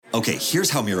Okay, here's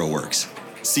how Miro works.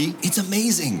 See, it's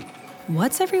amazing.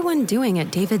 What's everyone doing at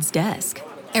David's desk?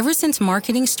 Ever since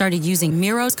marketing started using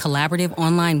Miro's collaborative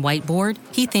online whiteboard,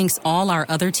 he thinks all our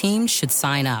other teams should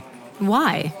sign up.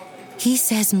 Why? He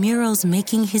says Miro's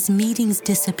making his meetings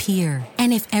disappear.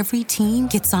 And if every team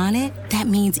gets on it, that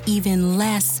means even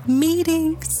less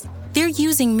meetings. They're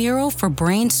using Miro for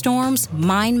brainstorms,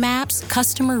 mind maps,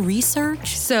 customer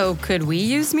research. So could we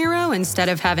use Miro instead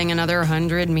of having another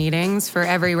 100 meetings for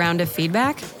every round of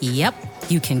feedback? Yep.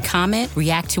 You can comment,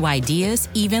 react to ideas,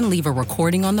 even leave a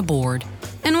recording on the board.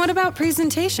 And what about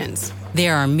presentations?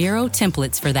 There are Miro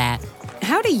templates for that.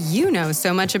 How do you know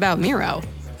so much about Miro?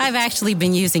 I've actually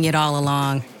been using it all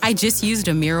along. I just used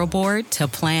a Miro board to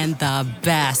plan the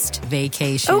best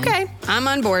vacation. Okay, I'm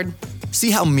on board. See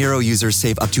how Miro users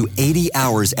save up to 80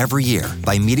 hours every year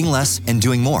by meeting less and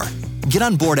doing more. Get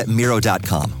on board at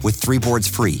Miro.com with 3 boards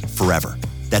free forever.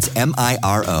 That's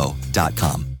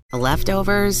MIRO.com.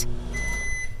 Leftovers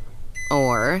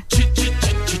or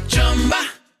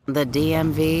the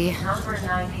DMV Number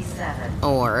 97.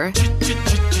 or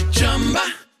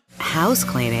house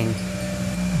cleaning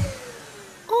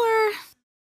or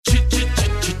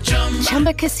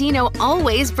Chumba Casino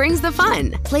always brings the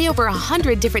fun. Play over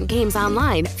 100 different games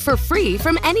online for free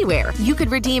from anywhere. You could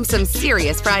redeem some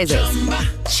serious prizes.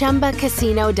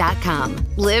 ChumbaCasino.com.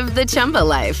 Live the Chumba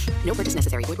life. No purchase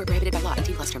necessary. Void where prohibited by law.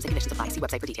 18+ terms and conditions apply. See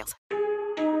website for details.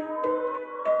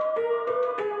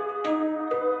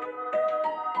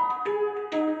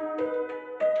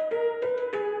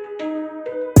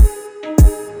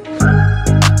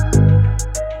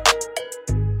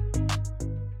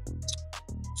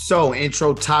 So,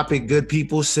 intro topic, good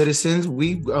people, citizens.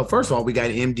 We first of all, we got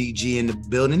MDG in the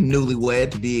building,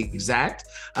 newlywed to be exact.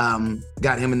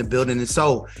 Got him in the building, and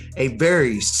so a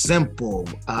very simple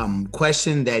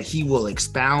question that he will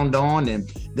expound on,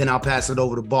 and then I'll pass it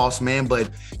over to Boss Man. But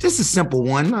just a simple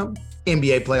one.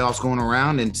 NBA playoffs going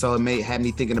around, and so it may have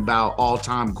me thinking about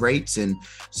all-time greats. And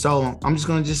so I'm just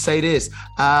going to just say this: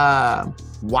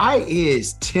 why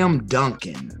is Tim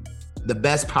Duncan the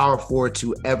best power forward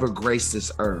to ever grace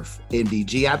this earth?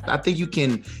 MDG, I think you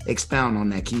can expound on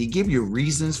that. Can you give your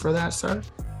reasons for that, sir?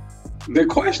 The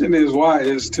question is, why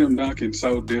is Tim Duncan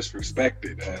so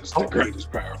disrespected as the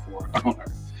greatest power forward on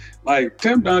earth? Like,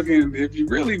 Tim Duncan, if you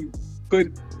really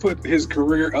put his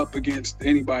career up against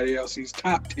anybody else, he's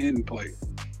top 10 player.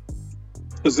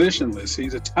 Positionless,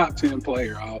 he's a top 10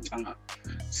 player all time.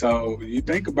 So you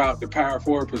think about the power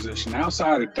forward position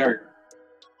outside of Dirk,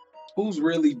 who's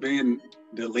really been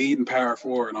the leading power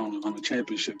forward on a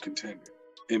championship contender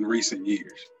in recent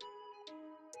years?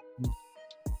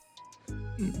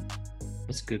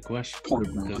 That's a good question.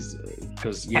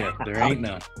 Because yeah, there ain't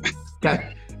none.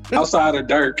 Outside of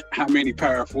Dirk, how many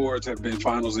power forwards have been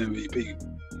Finals MVP,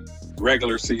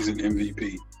 regular season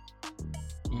MVP?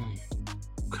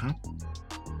 Okay.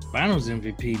 Finals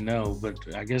MVP, no, but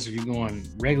I guess if you're going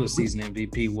regular season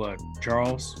MVP, what?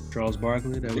 Charles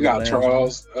Barkley? That was You got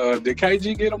Charles. Did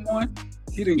KG get him one?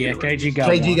 He didn't. Yeah, get KG got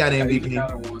KG one. got KG MVP.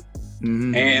 got him one.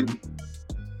 Mm-hmm. And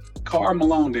Karl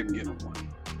Malone didn't get him one.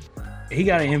 He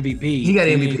got an MVP. He got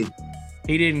MVP.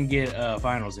 He didn't get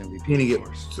Finals MVP. He didn't of get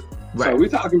course. right. So we're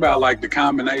talking about like the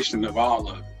combination of all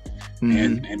of it.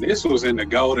 Mhm. And this was in the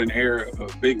golden era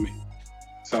of big men.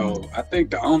 So I think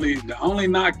the only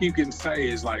knock you can say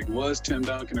is like, was Tim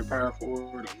Duncan a power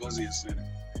forward or was he a center?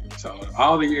 So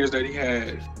all the years that he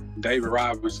had David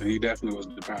Robinson, he definitely was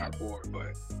the power forward.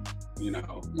 But you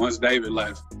know, once David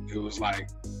left, it was like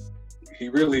he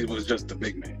really was just a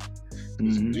big man.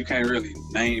 Mhm. You can't really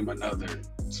name another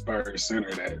Spurs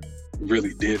center that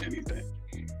really did anything.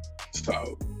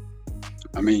 So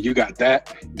I mean, you got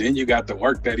that. Then you got the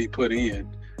work that he put in.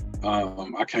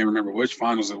 I can't remember which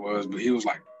finals it was, but he was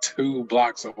like 2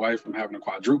 blocks away from having a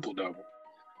quadruple double,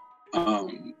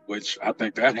 which I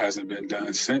think that hasn't been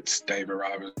done since David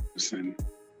Robinson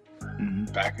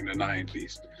back in the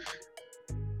 90s.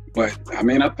 But I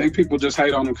mean, I think people just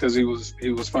hate on him because he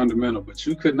was fundamental. But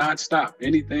you could not stop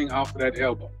anything off of that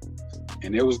elbow,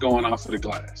 and it was going off of the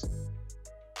glass.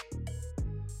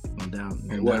 No doubt.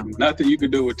 There wasn't nothing you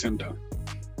could do with Tim Duncan.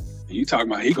 And you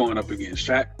talking about he going up against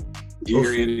Shaq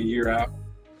year in and year out,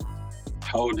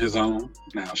 holding his own.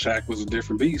 Now Shaq was a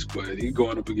different beast, but he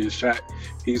going up against Shaq.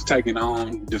 He's taking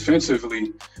on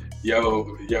defensively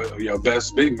your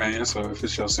best big man. So if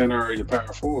it's your center or your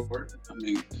power forward, I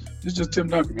mean, it's just Tim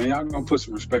Duncan, man. Y'all gonna put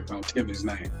some respect on Timmy's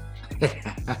name.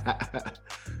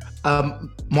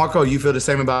 Marco, you feel the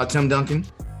same about Tim Duncan?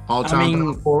 All-time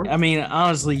power forward? I mean,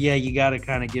 honestly, yeah, you got to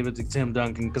kind of give it to Tim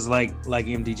Duncan because, like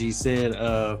MDG said,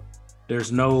 there's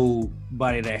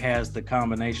nobody that has the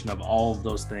combination of all of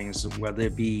those things, whether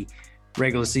it be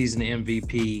regular season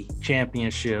MVP,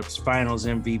 championships, finals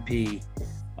MVP,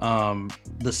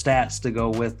 the stats to go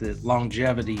with it,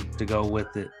 longevity to go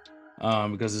with it.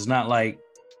 Because it's not like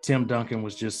Tim Duncan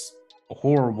was just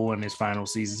horrible in his final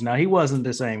seasons. Now, he wasn't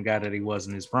the same guy that he was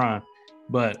in his prime,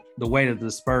 but the way that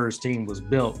the Spurs team was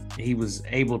built, he was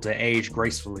able to age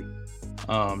gracefully.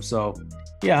 So,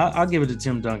 yeah, I'll give it to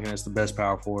Tim Duncan as the best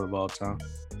power forward of all time.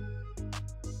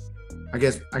 I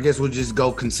guess we'll just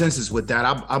go consensus with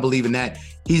that. I believe in that.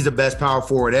 He's the best power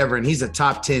forward ever, and he's a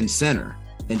top 10 center.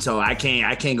 And so I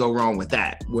can't go wrong with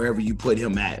that, wherever you put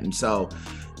him at. And so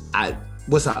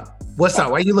what's up? What's up?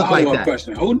 Why you look like that?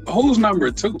 Question. Who's number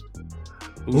 2?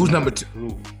 Who's number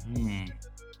 2?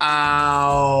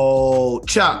 Oh,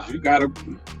 Chuck. You gotta.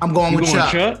 I'm going with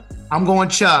Chuck. I'm going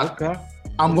Chuck. Okay.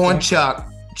 I'm going Chuck.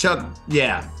 Chuck,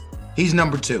 yeah. He's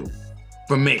number 2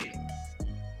 for me.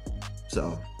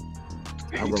 So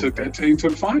he took that team to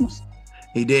the finals.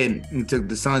 He did. He took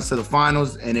the Suns to the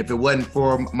finals, and if it wasn't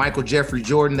for Michael Jeffrey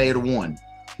Jordan, they'd have won.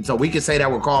 And so we could say that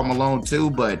with Karl Malone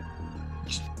too, but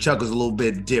Chuck is a little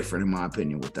bit different in my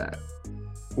opinion with that.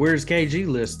 Where's KG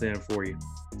list then for you?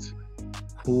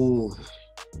 Ooh.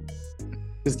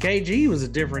 Because KG was a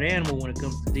different animal when it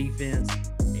comes to defense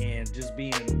and just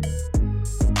being,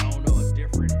 I don't know, a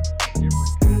different kind of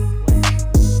player.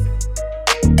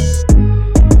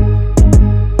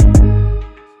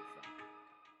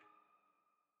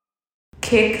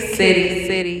 Kick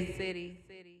City.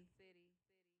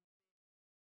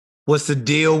 What's the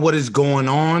deal? What is going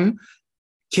on?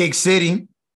 Kick City,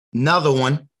 another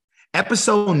one.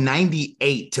 Episode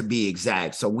 98 to be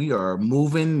exact. So we are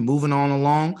moving on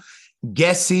along.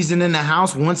 Guest season in the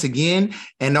house once again.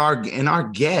 And our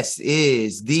guest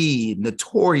is the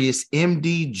notorious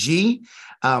MDG.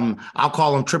 I'll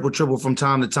call him triple from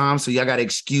time to time. So y'all got to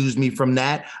excuse me from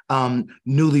that.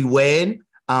 Newlywed.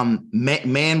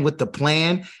 Man with the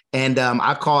plan, and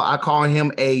I call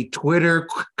him a Twitter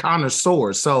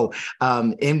connoisseur. So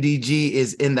MDG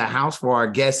is in the house for our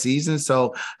guest season.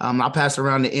 So I'll pass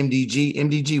around to MDG.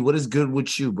 MDG, what is good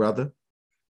with you, brother?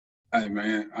 Hey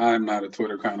man, I'm not a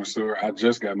Twitter connoisseur. I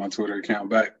just got my Twitter account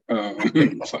back.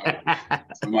 So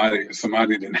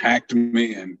somebody then hacked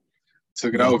me and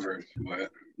took it over.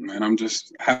 But man, I'm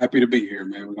just happy to be here,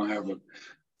 man. We're gonna have a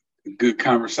good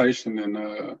conversation,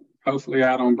 and hopefully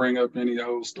I don't bring up any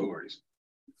old stories.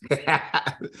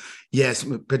 Yes,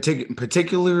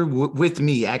 particularly with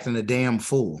me acting a damn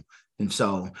fool. And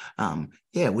so,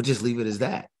 we'll just leave it as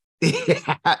that.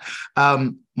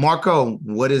 Marco,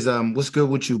 what's good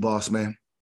with you, boss man?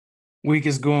 Week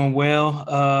is going well.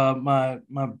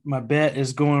 My bet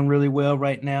is going really well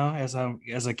right now. As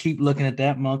I keep looking at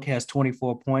that, Monk has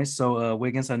 24 points. So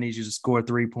Wiggins, I need you to score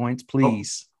 3 points,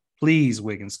 please. Please,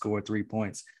 Wiggins, score 3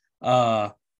 points.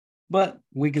 But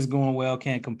week is going well.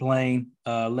 Can't complain.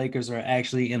 Lakers are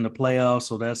actually in the playoffs,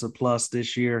 so that's a plus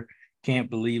this year. Can't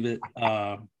believe it.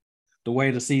 The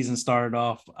way the season started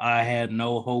off, I had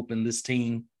no hope in this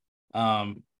team.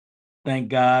 Thank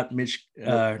God,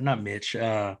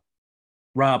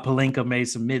 Rob Pelinka made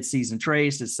some mid-season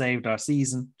trades that saved our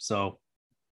season. So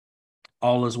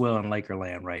all is well in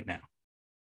Lakerland right now.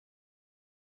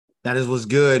 That is what's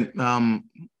good. My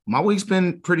week's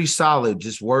been pretty solid,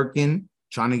 just working,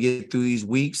 trying to get through these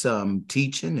weeks,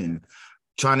 teaching and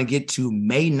trying to get to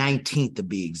May 19th to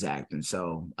be exact. And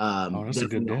so that's a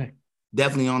good day.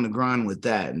 Definitely on the grind with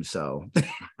that. And so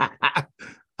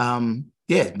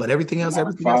but everything else,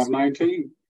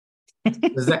 519.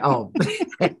 Is that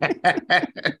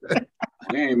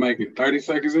You ain't making 30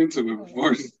 seconds into it before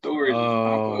the story.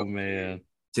 Oh man.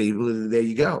 See, there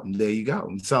you go.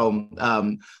 So,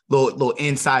 little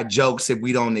inside jokes if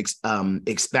we don't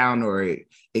expound or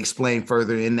explain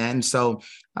further in that. And so,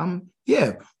 we're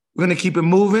gonna keep it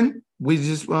moving. We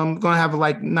just gonna have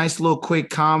a nice little quick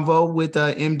convo with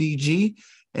MDG.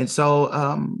 And so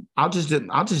I'll just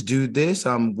do this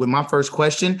with my first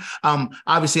question.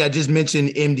 Obviously, I just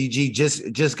mentioned MDG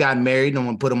just got married. No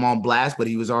one put him on blast, but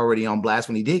he was already on blast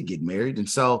when he did get married. And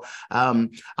so I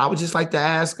would just like to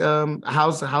ask,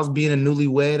 how's being a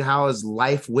newlywed? How is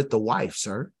life with the wife,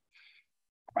 sir?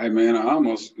 Hey man, I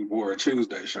almost wore a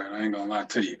Tuesday shirt. I ain't gonna lie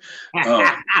to you.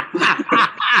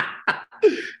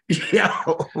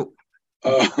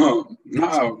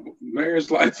 No, marriage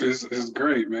life is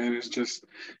great, man.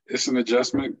 It's an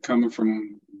adjustment coming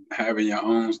from having your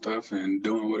own stuff and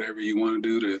doing whatever you want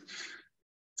to do to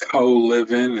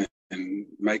co-living and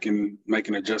making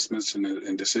adjustments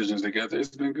and decisions together.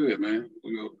 It's been good, man.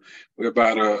 We're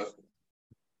about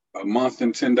a month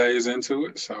and 10 days into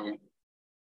it, so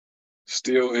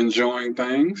still enjoying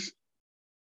things.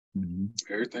 Mm-hmm.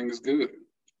 Everything is good.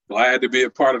 Glad to be a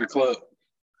part of the club.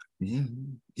 Yeah.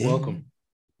 Welcome.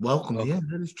 Yeah,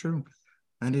 that is true.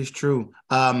 That is true.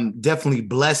 Definitely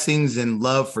blessings and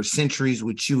love for centuries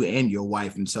with you and your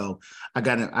wife. And so I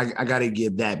gotta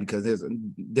give that, because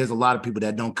there's a lot of people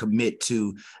that don't commit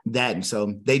to that. And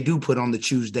so they do put on the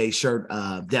Tuesday shirt,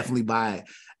 definitely by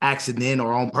accident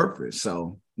or on purpose.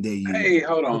 So there you Hey,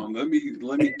 hold on. Let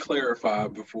me clarify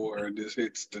before this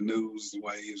hits the news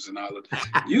waves and all of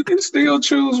that. You can still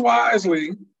choose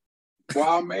wisely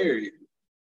while married.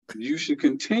 You should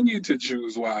continue to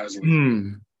choose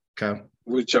wisely. Okay.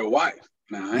 With your wife.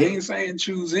 Now, I ain't saying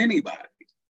choose anybody,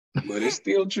 but it's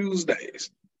still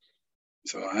Tuesdays.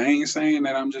 So I ain't saying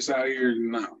that I'm just out here.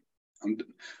 No,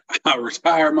 I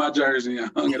retired my jersey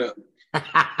and hung it up.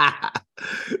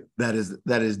 That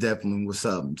is definitely what's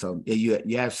up. So yeah,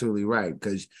 you're absolutely right,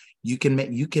 because you can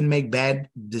make bad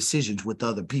decisions with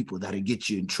other people that'll get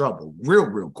you in trouble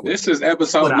real quick. This is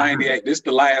episode 98. This is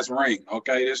the last ring.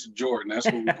 Okay, this is Jordan. That's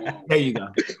what we're going. There you go.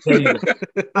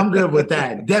 I'm good with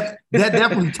that. That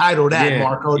definitely title that,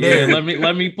 Marco. Yeah,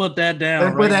 let me put that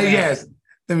down. Yes,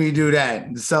 let me do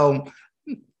that. So,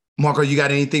 Marco, you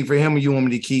got anything for him, or you want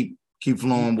me to keep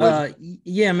flowing with?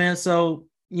 Yeah, man. So,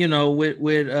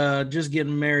 with just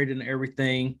getting married and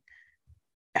everything,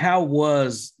 how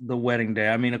was the wedding day?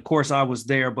 I mean, of course I was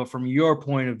there, but from your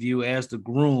point of view as the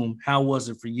groom, how was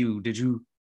it for you? Did you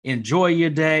enjoy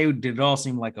your day? Did it all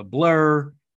seem like a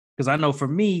blur? Because I know for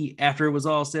me, after it was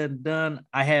all said and done,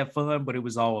 I had fun, but it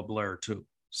was all a blur too.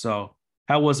 So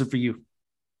how was it for you?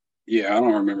 Yeah, I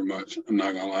don't remember much. I'm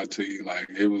not gonna lie to you. Like,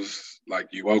 it was like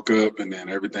you woke up and then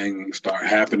everything started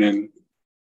happening.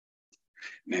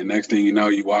 And then next thing you know,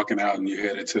 you walking out and you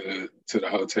headed to the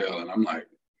hotel, and I'm like,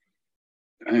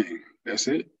 dang, that's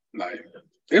it. Like,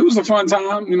 it was a fun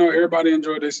time. Everybody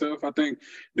enjoyed themselves. I think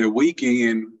the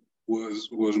weekend was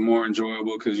more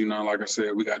enjoyable because, like I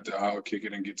said, we got to all kick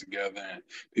it and get together, and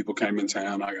people came in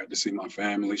town. I got to see my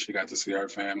family. She got to see her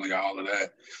family, all of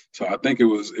that. So I think it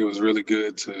was really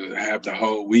good to have the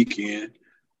whole weekend.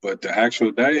 But the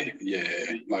actual day, yeah,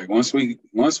 like once we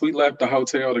left the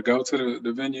hotel to go to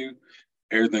the venue,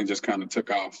 everything just kind of took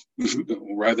off.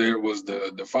 Whether it was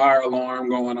the fire alarm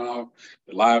going off,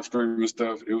 the live stream and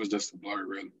stuff, it was just a blur,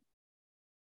 really.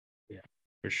 Yeah,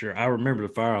 for sure. I remember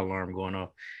the fire alarm going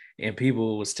off, and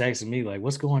people was texting me like,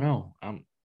 "What's going on?"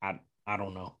 I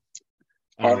don't know.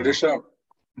 Part of the show.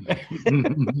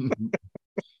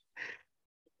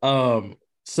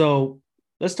 So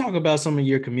let's talk about some of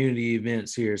your community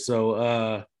events here.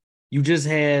 So you just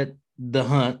had the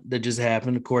hunt that just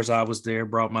happened. Of course, I was there,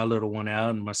 brought my little one out,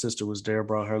 and my sister was there,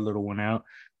 brought her little one out.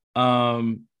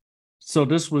 So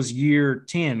this was year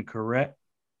 10, correct?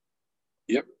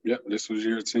 Yep. This was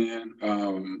year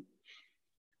 10.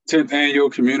 10th annual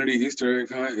community Easter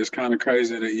egg hunt. It's kind of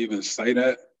crazy to even say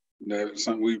that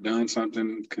something we've done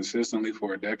something consistently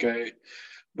for a decade,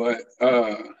 but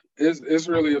it's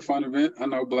really a fun event. I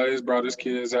know Blaze brought his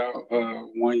kids out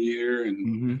 1 year,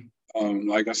 and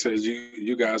like I said,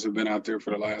 you guys have been out there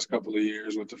for the last couple of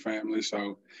years with the family,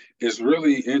 so it's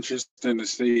really interesting to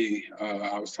see.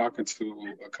 I was talking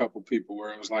to a couple people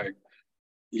where it was like,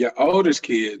 your oldest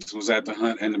kids was at the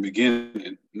hunt in the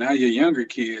beginning. Now your younger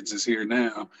kids is here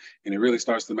now, and it really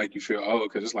starts to make you feel old,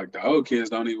 because it's like the old kids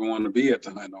don't even want to be at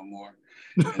the hunt no more,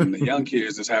 and the young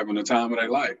kids is having the time of their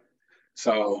life.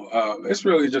 So it's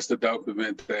really just a dope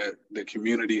event that the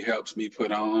community helps me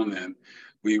put on, and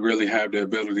we really have the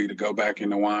ability to go back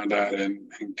into Wyandotte and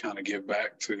kind of give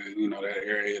back to, that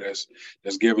area that's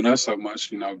given us so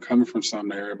much, coming from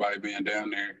Sumner, everybody being down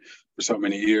there for so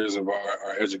many years of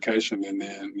our education. And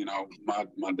then,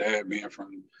 my dad being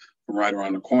from right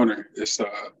around the corner,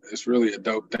 it's really a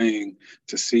dope thing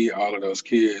to see all of those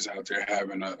kids out there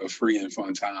having a free and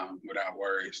fun time without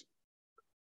worries.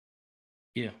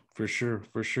 Yeah, for sure.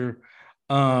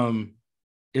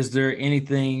 Is there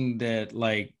anything that,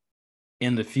 like,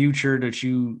 in the future that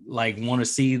you want to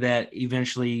see that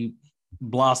eventually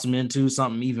blossom into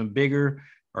something even bigger,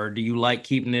 or do you like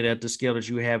keeping it at the scale that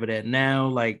you have it at now?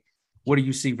 Like, what do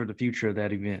you see for the future of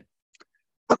that event?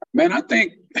 Man, I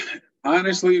think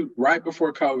honestly, right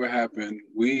before COVID happened,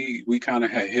 we kind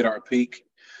of had hit our peak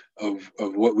of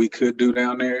what we could do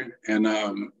down there,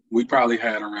 and we probably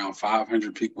had around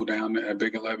 500 people down there at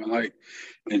Big 11 Lake,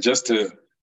 and just to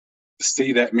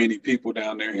see that many people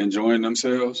down there enjoying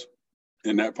themselves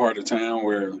in that part of town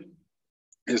where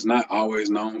it's not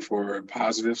always known for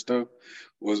positive stuff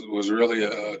was really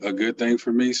a good thing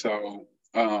for me. So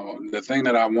the thing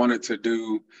that I wanted to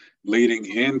do leading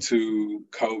into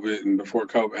COVID and before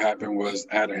COVID happened was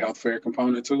add a health fair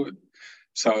component to it.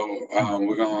 So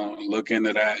we're going to look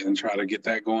into that and try to get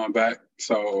that going back.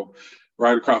 So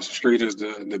right across the street is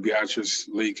the Beatrice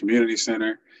Lee Community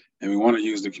Center, and we want to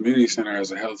use the community center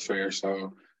as a health fair.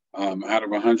 So out of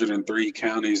 103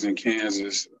 counties in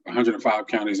Kansas, 105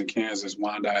 counties in Kansas,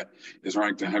 Wyandotte is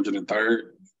ranked 103rd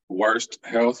worst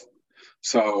health.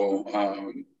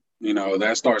 So,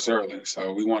 that starts early.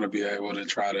 So we want to be able to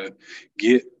try to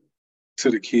get to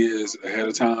the kids ahead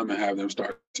of time and have them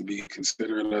start to be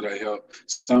considerate of their health.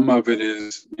 Some of it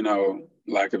is,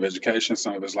 lack of education.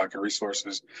 Some of it's lack of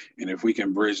resources. And if we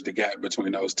can bridge the gap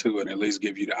between those two and at least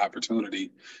give you the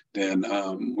opportunity, then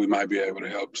we might be able to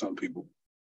help some people.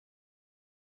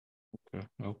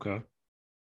 Okay.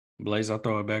 Blaze, I'll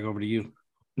throw it back over to you.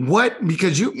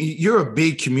 Because you're a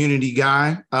big community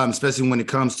guy, especially when it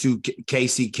comes to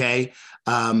KCK.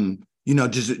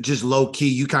 Just low key,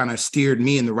 you kind of steered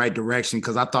me in the right direction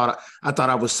because I thought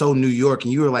I was so New York,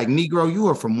 and you were like, Negro, you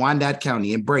are from Wyandotte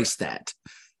County, embrace that.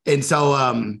 And so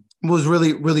was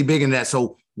really, really big in that.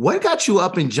 So what got you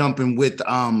up and jumping with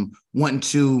wanting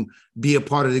to be a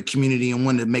part of the community and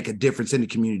wanting to make a difference in the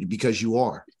community, because you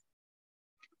are?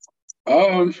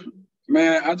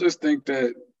 Man, I just think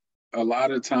that a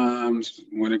lot of times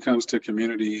when it comes to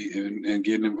community and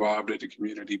getting involved in the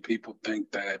community, people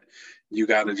think that you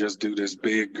got to just do this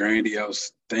big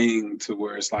grandiose thing to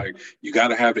where it's like, you got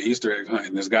to have the Easter egg hunt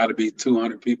and there's got to be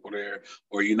 200 people there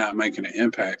or you're not making an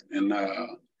impact. And,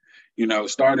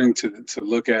 starting to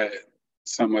look at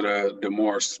some of the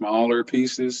more smaller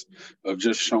pieces of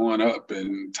just showing up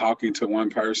and talking to one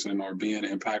person or being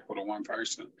impactful to one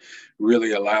person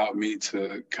really allowed me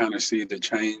to kind of see the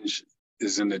change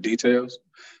is in the details.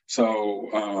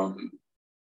 So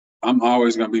I'm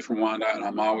always going to be from Wyandotte, and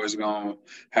I'm always going to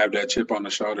have that chip on the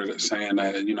shoulder that's saying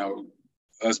that,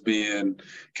 us being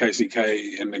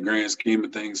KCK in the grand scheme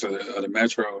of things of the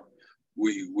Metro,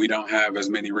 we don't have as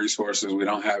many resources. We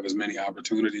don't have as many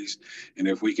opportunities. And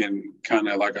if we can kind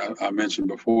of, like I mentioned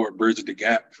before, bridge the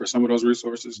gap for some of those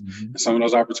resources and some of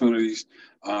those opportunities,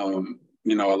 a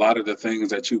lot of the things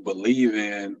that you believe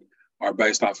in are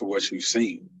based off of what you've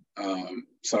seen.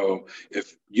 So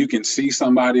if you can see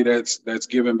somebody that's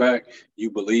giving back, you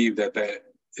believe that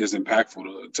is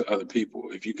impactful to other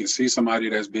people. If you can see somebody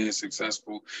that's being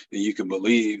successful, then you can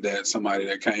believe that somebody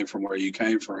that came from where you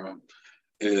came from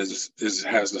has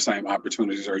the same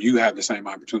opportunities, or you have the same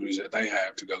opportunities that they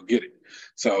have to go get it.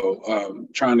 So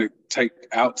trying to take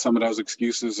out some of those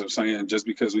excuses of saying just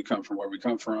because we come from where we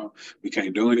come from, we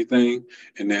can't do anything.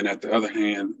 And then at the other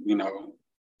hand,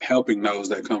 helping those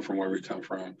that come from where we come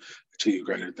from achieve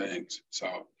greater things.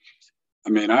 So,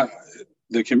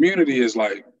 the community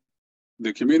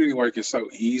work is so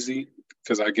easy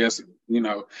because I guess,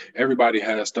 everybody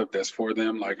has stuff that's for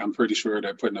them. Like, I'm pretty sure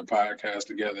that putting a podcast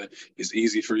together is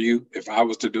easy for you. If I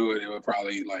was to do it, it would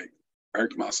probably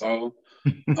irk my soul.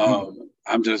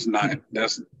 I'm just not,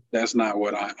 that's not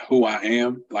who I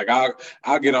am. Like,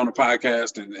 I'll get on a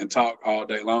podcast and talk all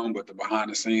day long, but the behind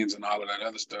the scenes and all of that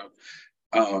other stuff,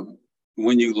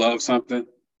 when you love something,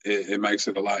 it makes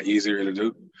it a lot easier to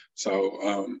do.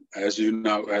 So as you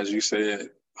said,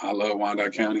 I love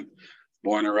Wyandotte County,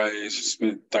 born and raised,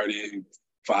 spent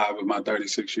 35 of my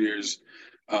 36 years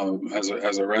as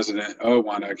a resident of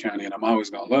Wyandotte County, and I'm always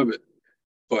gonna love it.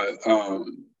 But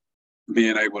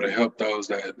being able to help those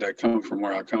that come from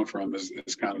where I come from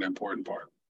is kind of the important part.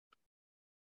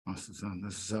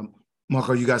 Awesome.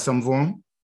 Marco, you got something for him?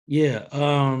 Yeah.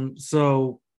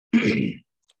 So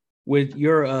with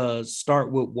your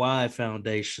Start With Why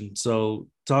Foundation, so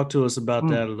talk to us about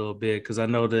that a little bit, because I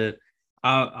know that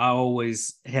I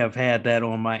always have had that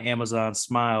on my Amazon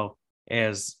Smile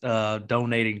as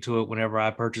donating to it whenever I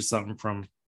purchase something from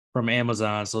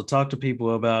Amazon. So talk to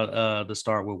people about the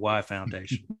Start With Why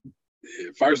Foundation.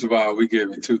 First of all, we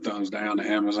give it 2 thumbs down to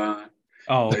Amazon.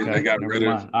 Oh, okay. They got rid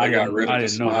of the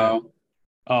smile.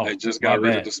 Oh, they just got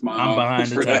rid of the smile. I'm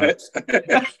behind the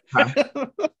times.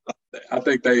 I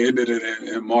think they ended it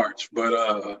in March,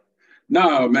 but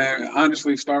no, man.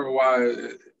 Honestly, Start With Why,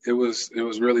 it was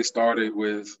really started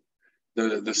with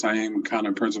the same kind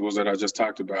of principles that I just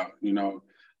talked about. When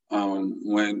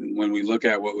we look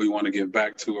at what we want to give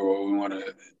back to or what we want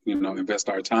to invest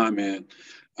our time in,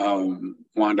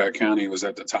 Wyandotte County was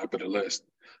at the top of the list.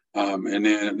 And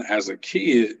then as a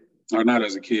kid, or not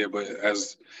as a kid, but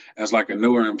as like a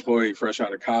newer employee fresh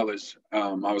out of college,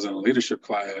 I was in a leadership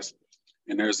class.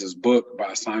 And there's this book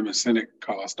by Simon Sinek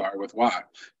called Start With Why,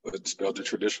 but it's spelled the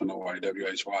traditional way,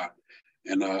 W-H-Y.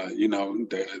 And,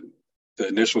 the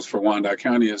initials for Wyandotte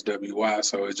County is WY,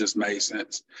 so it just made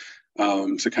sense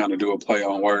to kind of do a play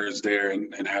on words there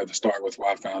and have the Start With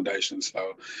Why Foundation.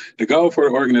 So the goal for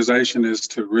the organization is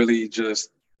to really just,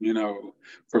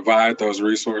 provide those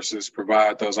resources,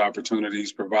 provide those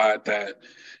opportunities, provide that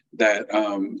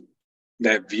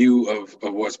view of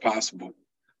what's possible.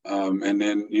 And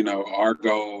then, our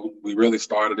goal, we really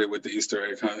started it with the Easter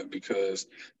egg hunt because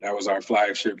that was our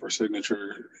flagship or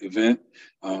signature event.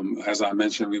 As I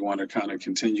mentioned, we want to kind of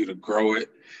continue to grow it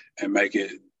and make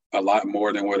it a lot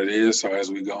more than what it is. So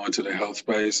as we go into the health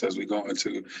space, as we go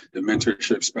into the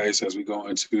mentorship space, as we go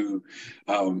into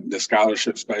the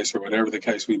scholarship space, or whatever the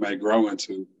case we may grow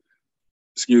into,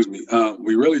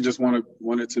 we really just want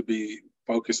it to be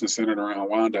focused and centered around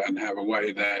Wyandotte and have a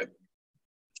way that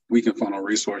we can funnel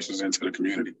resources into the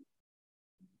community.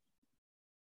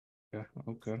 Yeah.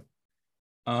 Okay.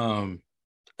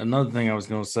 Another thing I was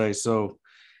going to say, so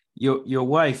your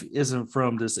wife isn't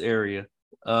from this area.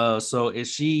 So is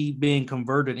she being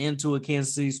converted into a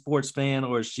Kansas City sports fan,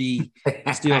 or is she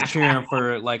still cheering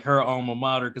for like her alma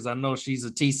mater? Because I know she's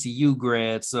a TCU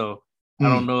grad, so I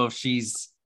don't know if she's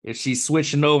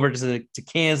switching over to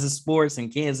Kansas sports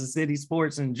and Kansas City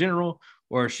sports in general,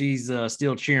 or she's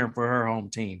still cheering for her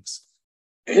home teams.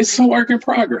 It's a work in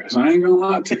progress. I ain't gonna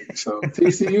lie to you. So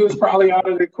TCU is probably out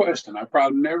of the question.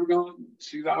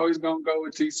 She's always gonna go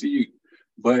with TCU.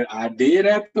 But I did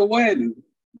at the wedding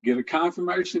get a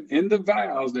confirmation in the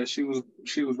vows that she was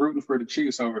rooting for the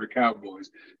Chiefs over the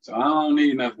Cowboys. So I don't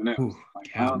need nothing else. Ooh,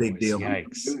 Cowboys, big deal.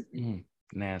 Yikes.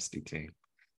 Nasty team.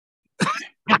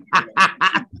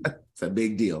 It's a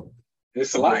big deal.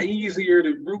 It's a lot easier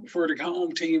to root for the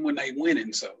home team when they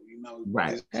winning. So,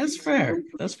 right. That's fair.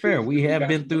 That's fair. We have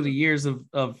been through the years of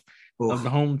the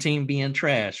home team being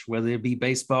trash, whether it be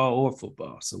baseball or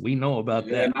football. So we know about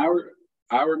that. And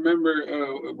I remember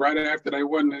right after they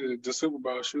won the Super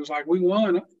Bowl, she was like, "We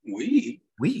won." We.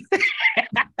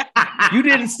 You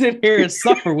didn't sit here and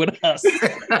suffer with us.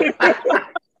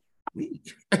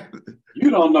 You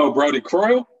don't know Brody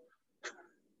Croyle.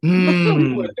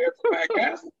 We went there for Matt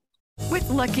Castle. With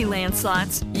Lucky Land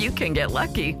Slots, you can get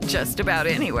lucky just about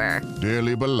anywhere.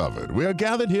 Dearly beloved, we are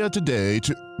gathered here today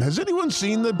to... Has anyone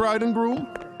seen the bride and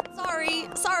groom?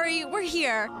 Sorry, we're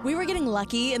here. We were getting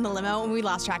lucky in the limo and we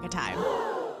lost track of time.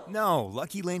 No,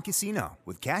 Lucky Land Casino,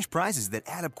 with cash prizes that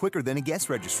add up quicker than a guest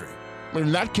registry.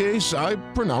 In that case, I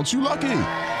pronounce you lucky.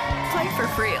 Play for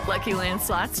free at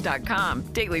LuckyLandSlots.com.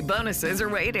 Daily bonuses are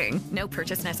waiting. No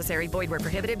purchase necessary. Void where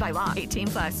prohibited by law.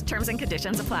 18+. Terms and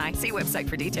conditions apply. See website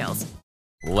for details.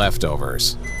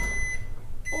 Leftovers.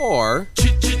 Or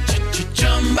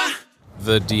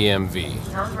the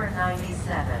DMV. Number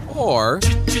 97. Or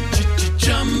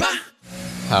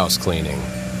house cleaning.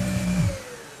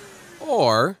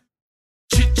 Or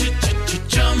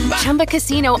Chumba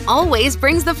Casino always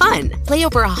brings the fun. Play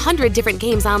over 100 different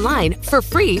games online for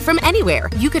free from anywhere.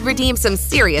 You could redeem some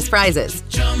serious prizes.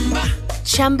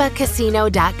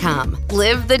 ChumbaCasino.com.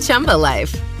 Live the Chumba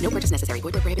life. No purchase necessary.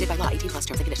 Void where prohibited by law. 18+. Terms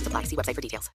and conditions apply. See website for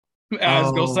details. I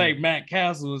was gonna say Matt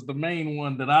Castle is the main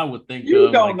one that I would think you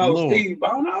of. Don't know Lord. Steve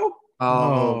Bono?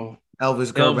 Oh,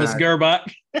 Elvis Gerbach.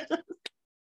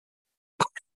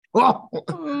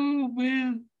 Oh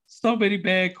man, so many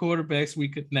bad quarterbacks we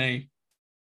could name.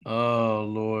 Oh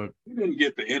Lord, you didn't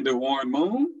get the end of Warren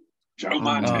Moon, Joe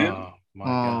Montana. Oh my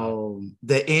God.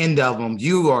 The end of them.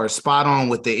 You are spot on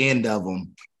with the end of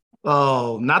them.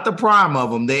 Oh, not the prime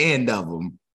of them, the end of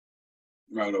them.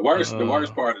 No, the worst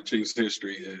part of Chiefs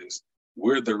history is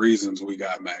we're the reasons we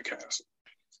got Matt Castle.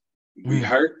 We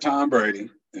hurt Tom Brady,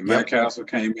 and Matt Castle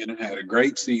came in and had a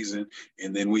great season,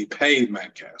 and then we paid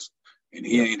Matt Castle, and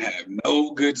he ain't had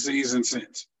no good season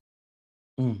since.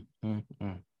 It's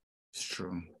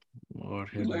true. Lord,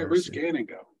 we let Rich Gannon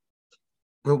go.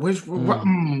 But we let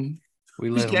him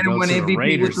go won to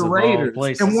MVP with the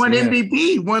Raiders and won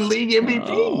MVP, one league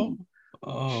MVP.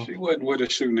 Oh. She wasn't with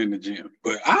us shooting in the gym,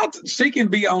 but she can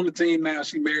be on the team now.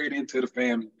 She married into the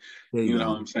family. You know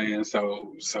what I'm saying?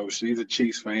 So she's a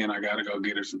Chiefs fan. I gotta go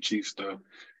get her some Chiefs stuff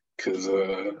because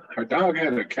her dog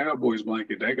had a Cowboys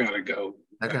blanket. They gotta go.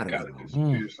 I gotta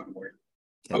go somewhere.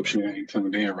 Hope she ain't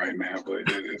tuned in right now, but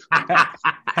it is.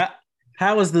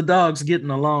 How is the dogs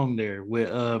getting along there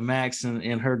with Max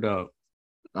and her dog?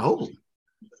 Oh,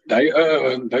 they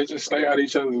just stay out of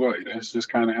each other's way. That's just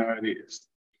kind of how it is.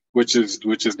 Which is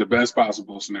the best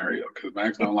possible scenario because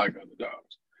Max don't like other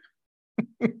dogs.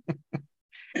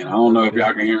 And I don't know if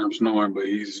y'all can hear him snoring, but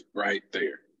he's right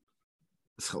there.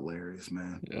 It's hilarious,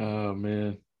 man. Oh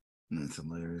man, that's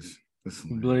hilarious.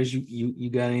 Blaze, you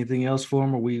got anything else for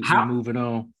him, or we moving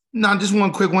on? No, just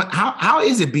one quick one. How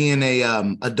is it being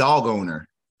a dog owner?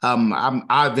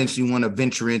 I eventually want to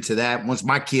venture into that once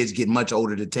my kids get much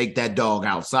older to take that dog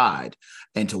outside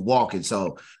and to walk it.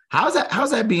 So how's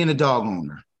that being a dog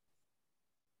owner?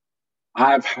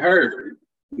 I've heard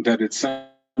that it's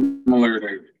similar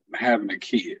to having a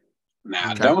kid.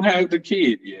 Now, I don't have the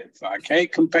kid yet, so I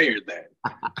can't compare that.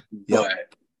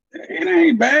 But it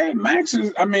ain't bad. Max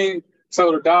is,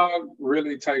 so the dog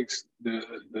really takes the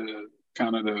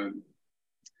kind of the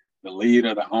lead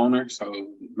of the owner. So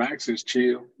Max is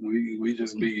chill. We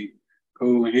just be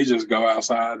cool, and he just go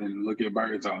outside and look at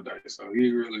birds all day. So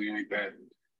he really ain't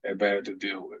that bad to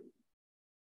deal with.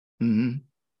 Mm-hmm.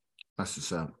 That's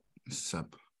what's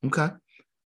up. Okay.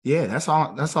 Yeah, that's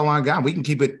all I got. We can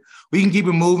keep it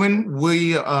moving.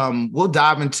 We'll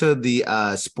dive into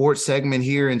the sports segment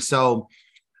here. And so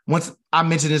once I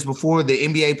mentioned this before, the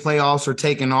NBA playoffs are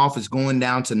taking off. It's going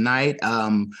down tonight.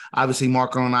 Obviously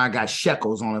Marco and I got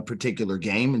shekels on a particular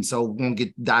game, and so we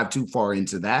won't dive too far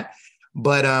into that.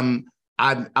 But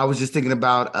I was just thinking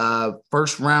about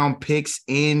first round picks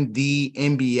in the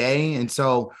NBA. And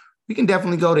so we can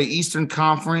definitely go to Eastern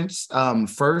Conference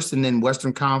first and then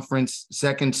Western Conference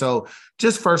second. So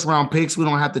just first round picks. We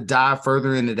don't have to dive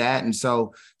further into that. And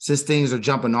so since things are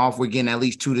jumping off, we're getting at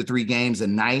least 2 to 3 games a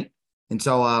night. And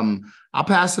so I'll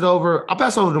pass it over. I'll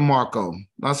pass over to Marco.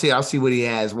 I'll see what he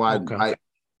has. Why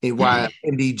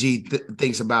MDG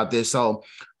thinks about this. So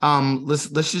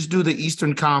let's just do the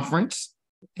Eastern Conference.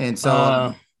 And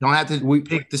so don't have to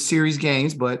pick the series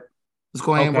games, but let's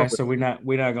go ahead. Okay, so we're not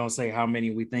gonna say how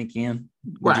many we think in.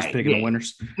 We're just picking the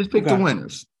winners. Just pick the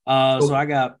winners. So I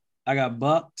got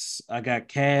Bucks, I got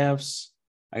Cavs,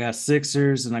 I got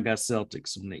Sixers, and I got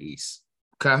Celtics from the East.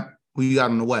 Okay, who you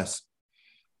got in the West?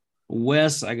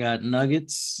 West, I got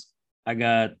Nuggets, I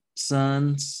got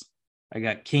Suns, I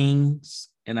got Kings,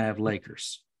 and I have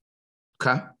Lakers.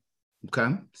 Okay.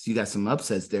 So you got some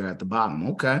upsets there at the bottom.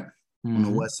 Okay, on the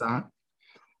West side.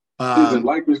 Is it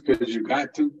Lakers because you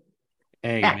got to?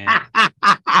 Hey, man.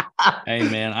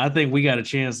 I think we got a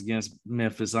chance against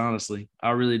Memphis, honestly. I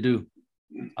really do.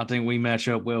 I think we match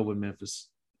up well with Memphis.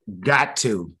 Got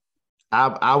to.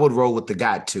 I would roll with the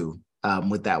got to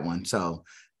with that one. So,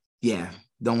 yeah,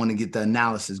 don't want to get the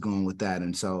analysis going with that.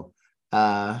 And so,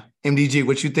 MDG,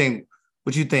 what you think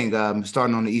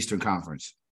starting on the Eastern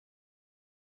Conference?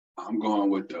 I'm going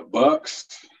with the Bucks,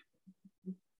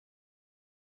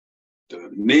 the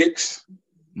Knicks.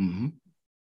 Mm-hmm.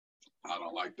 I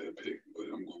don't like that pick, but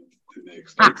I'm going with the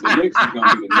Knicks. The Knicks is going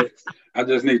to be the Knicks. I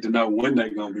just need to know when they're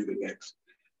going to be the Knicks.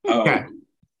 I'm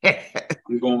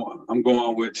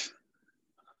going with.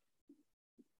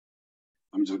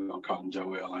 I'm just going to call him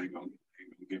Joel. I ain't going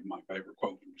to give my favorite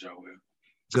quote from Joel.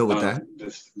 Go with that.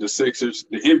 The Sixers,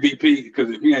 the MVP, because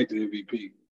if he ain't the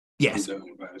MVP, yes, he's done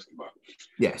with basketball.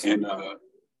 Yes, and the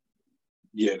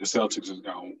Celtics is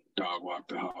going to dog walk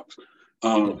the Hawks.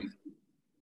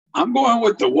 I'm going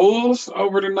with the Wolves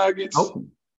over the Nuggets. Oh.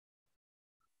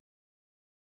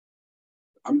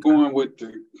 I'm going with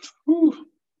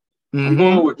I'm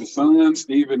going with the Suns,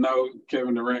 even though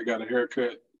Kevin Durant got a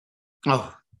haircut.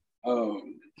 Oh.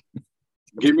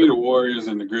 Give me the Warriors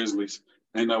and the Grizzlies.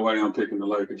 Ain't no way I'm picking the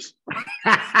Lakers.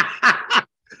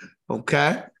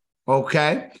 Okay.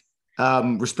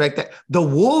 Respect that. The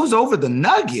Wolves over the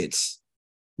Nuggets.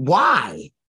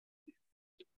 Why?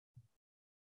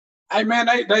 Hey, man,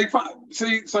 they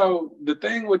see, so the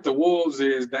thing with the Wolves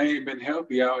is they ain't been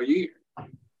healthy all year.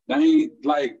 They ain't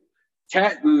like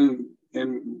Cat and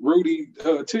Rudy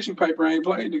tissue paper ain't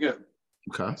played together.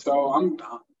 Okay. So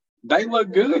they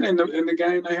look good in the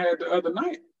game they had the other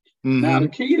night. Mm-hmm. Now the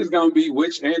key is going to be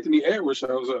which Anthony Edwards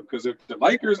shows up, because if the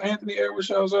Lakers Anthony Edwards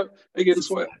shows up, they getting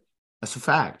swept. That's a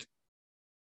fact.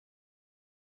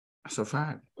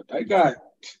 But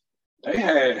they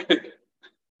had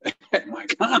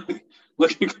Mike Conley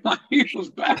looking like he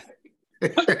was back.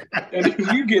 And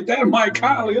if you get that Mike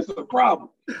Conley, it's a problem.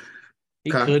 He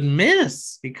couldn't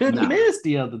miss. He couldn't miss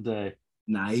the other day.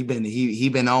 Nah, he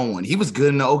been on one. He was good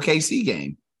in the OKC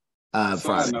game.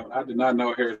 Friday. I did not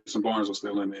know Harrison Barnes was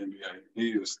still in the NBA.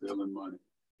 He is still in money.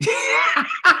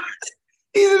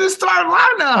 He's in the starting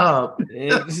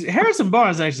lineup. Harrison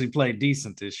Barnes actually played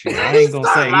decent this year. I ain't gonna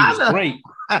say he was great,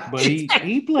 but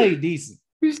he played decent.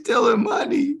 He's still in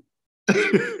money.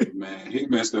 Man, he's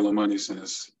been stealing money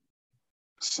since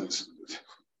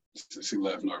he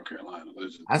left North Carolina.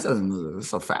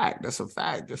 That's a fact.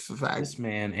 This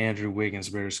man, Andrew Wiggins,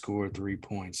 better score 3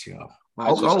 points, y'all.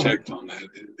 I just checked on that.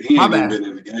 He ain't even been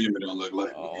in the game. It don't look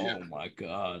like. Oh my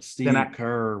God, Steve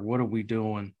Kerr, what are we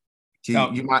doing? Can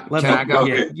I go?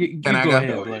 Yeah, can I go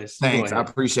ahead, Blaze? Thanks, I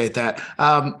appreciate that.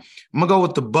 I'm gonna go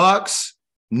with the Bucks,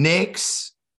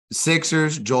 Knicks,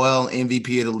 Sixers, Joel,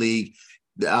 MVP of the league.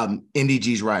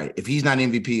 MDG's right. If he's not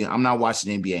MVP, I'm not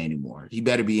watching NBA anymore. He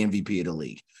better be MVP of the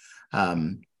league.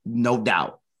 No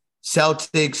doubt.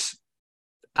 Celtics,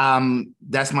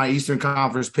 that's my Eastern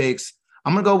Conference picks.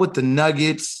 I'm going to go with the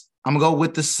Nuggets. I'm going to go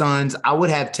with the Suns. I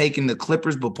would have taken the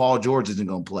Clippers, but Paul George isn't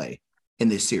going to play in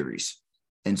this series.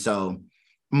 And so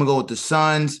I'm going to go with the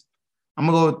Suns. I'm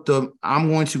going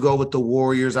to go with the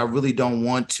Warriors. I really don't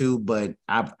want to, but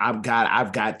I've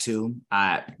got to.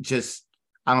 I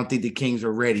don't think the Kings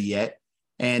are ready yet.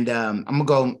 And I'm going to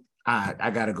go.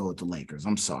 I got to go with the Lakers.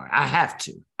 I'm sorry. I have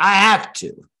to.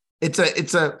 It's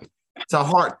a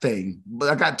heart thing, but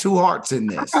I got two hearts in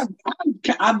this.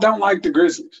 I don't like the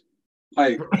Grizzlies.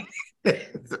 Like,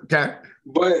 okay.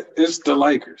 But it's the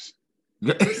Lakers.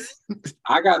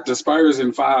 I got the Spurs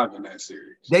in 5 in that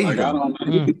series. There you go. I don't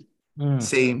know.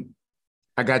 See,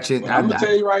 I got you. I'm going to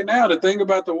tell you right now, the thing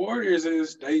about the Warriors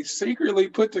is they secretly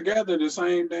put together the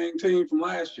same dang team from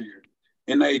last year,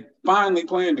 and they finally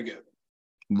playing together.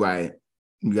 Right.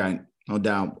 Right. No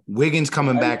doubt. Wiggins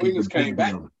coming back. Wiggins came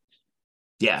back.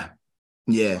 Yeah.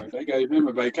 Yeah. Like they gave him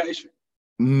a vacation.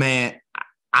 Man,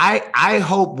 I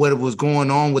hope what was going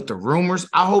on with the rumors,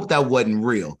 I hope that wasn't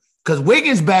real. Because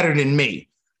Wiggins better than me.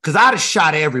 Because I'd have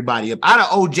shot everybody up. I'd have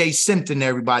O.J. Simpson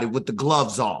everybody with the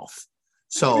gloves off.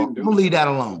 So I'm gonna leave that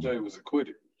alone. O.J. was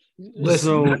acquitted.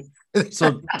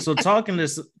 So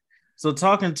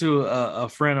talking to a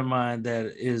friend of mine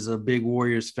that is a big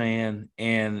Warriors fan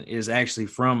and is actually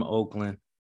from Oakland,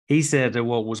 he said that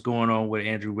what was going on with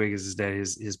Andrew Wiggins is that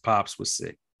his pops was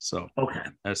sick. So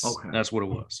that's what it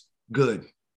was. Good.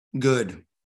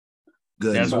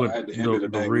 That's what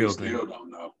the real thing. Still don't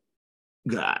know.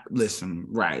 God, listen,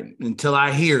 right. Until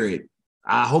I hear it,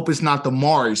 I hope it's not the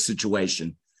Maury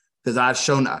situation. Because I've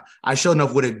shown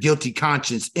enough with a guilty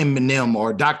conscience, Eminem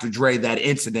or Dr. Dre,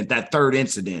 that third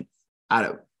incident.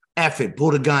 I'd F it,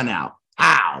 pull the gun out.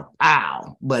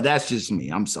 Ow. But that's just me.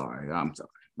 I'm sorry.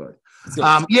 But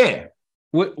yeah.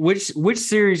 Which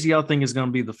series y'all think is going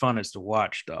to be the funnest to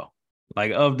watch, though?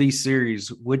 Like, of these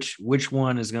series, which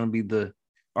one is going to be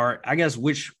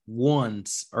which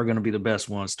ones are going to be the best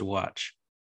ones to watch?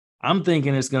 I'm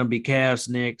thinking it's going to be Cavs,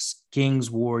 Knicks,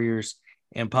 Kings, Warriors,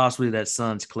 and possibly that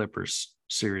Suns Clippers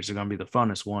series are going to be the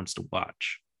funnest ones to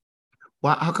watch.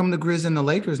 Well, how come the Grizz and the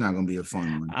Lakers not going to be a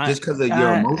fun one? Just because of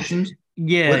your emotions?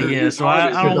 Yeah. So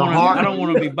I don't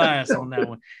want to be biased on that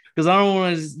one because I don't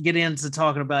want to get into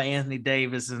talking about Anthony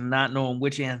Davis and not knowing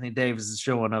which Anthony Davis is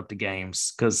showing up to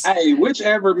games. Because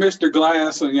whichever Mr.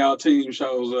 Glass on y'all team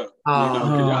shows up,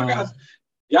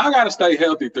 y'all got to stay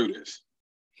healthy through this.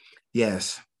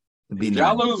 Yes. If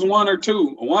y'all lose one of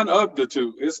the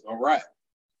two, it's all right.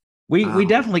 We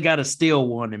definitely got to steal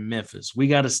one in Memphis. We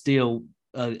got to steal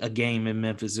a game in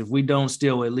Memphis. If we don't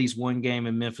steal at least one game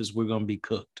in Memphis, we're going to be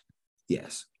cooked.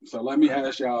 Yes. So let me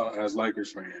ask y'all as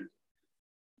Lakers fans,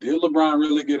 did LeBron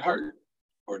really get hurt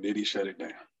or did he shut it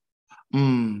down?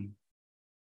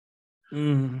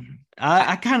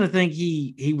 I kind of think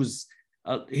he was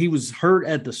hurt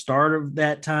at the start of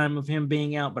that time of him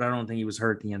being out, but I don't think he was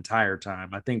hurt the entire time.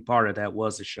 I think part of that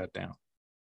was a shutdown.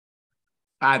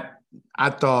 I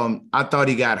thought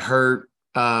he got hurt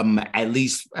at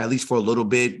least for a little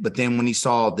bit, but then when he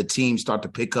saw the team start to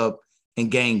pick up and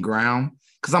gain ground,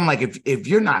 because I'm like, if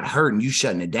you're not hurt and you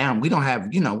shutting it down, we don't have,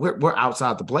 we're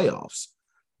outside the playoffs.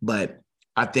 But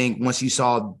I think once he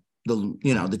saw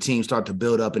the team start to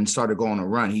build up and started going on a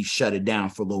run, he shut it down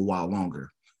for a little while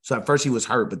longer. So at first he was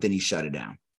hurt, but then he shut it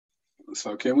down.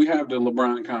 So can we have the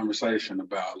LeBron conversation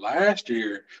about last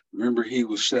year? Remember, he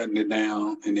was shutting it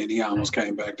down, and then he almost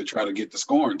came back to try to get the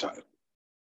scoring title.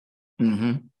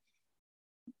 Mm-hmm.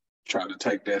 Try to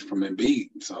take that from Embiid.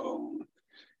 So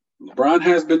LeBron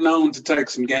has been known to take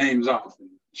some games off and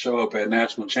show up at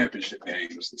national championship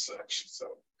games and such. So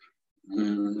I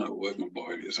don't know what my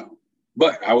boy is on.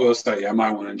 But I will say I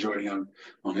might want to enjoy him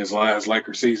on his last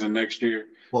Lakers season next year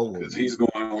because he's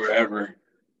going wherever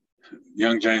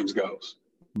young James goes.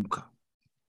 Okay.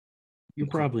 You're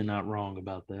probably not wrong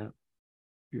about that.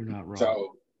 You're not wrong.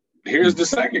 So here's the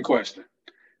second question.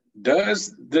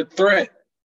 Does the threat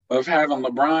of having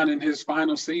LeBron in his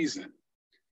final season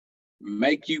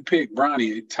make you pick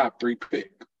Bronny a top 3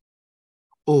 pick?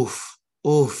 Oof.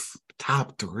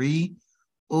 Top 3?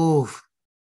 Oof.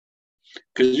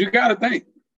 Because you got to think,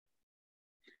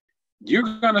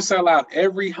 you're going to sell out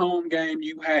every home game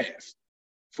you have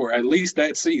for at least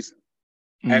that season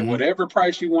at whatever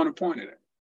price you want to point it at.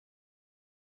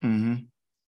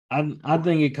 Mm-hmm. I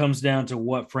think it comes down to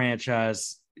what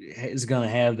franchise is going to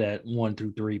have that 1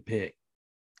 through 3 pick.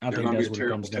 I think that's what it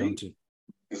comes down to.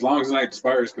 As long as it ain't the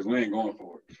Spurs, because we ain't going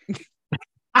for it.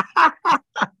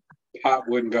 Pop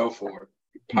wouldn't go for it.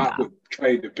 Pop would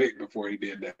trade the pick before he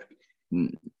did that.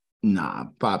 Nah,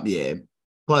 Pop, yeah.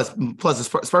 Plus,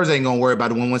 the Spurs ain't gonna worry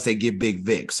about it once they get Big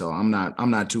Vic. So I'm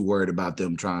not too worried about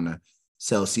them trying to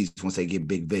sell seats once they get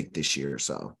Big Vic this year.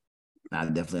 So I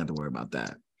definitely have to worry about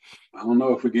that. I don't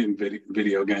know if we're getting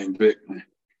video game Vic.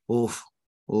 Oof.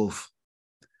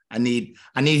 I need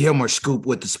him or Scoop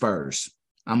with the Spurs.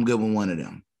 I'm good with one of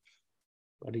them.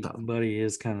 Buddy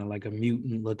is kind of like a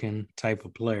mutant looking type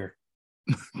of player.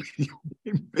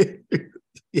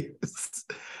 Yes,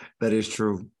 that is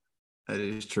true.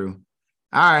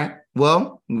 All right.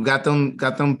 Well, we got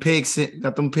them picks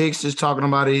just talking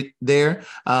about it there.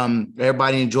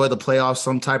 Everybody enjoy the playoffs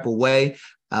some type of way.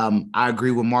 I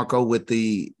agree with Marco with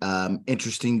the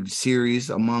interesting series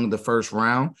among the first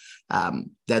round.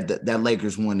 That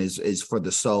Lakers one is for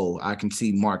the soul. I can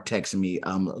see Mark texting me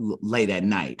late at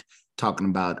night talking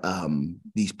about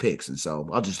these picks, and so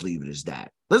I'll just leave it as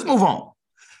that. Let's move on.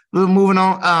 We're moving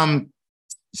on.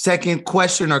 Second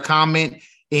question or comment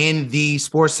in the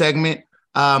sports segment.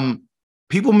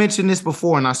 People mentioned this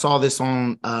before, and I saw this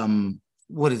on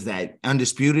what is that?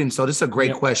 Undisputed. And so this is a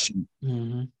great question.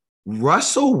 Mm-hmm.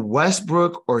 Russell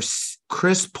Westbrook or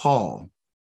Chris Paul,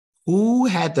 who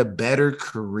had the better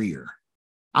career?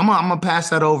 I'm gonna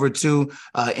pass that over to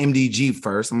MDG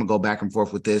first. I'm gonna go back and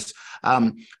forth with this.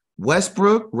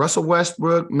 Russell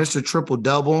Westbrook, Mr. Triple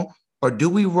Double, or do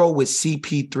we roll with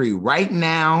CP3 right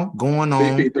now going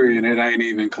on? CP3, and it ain't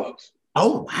even close.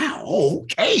 Oh wow!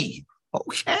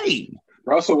 Okay.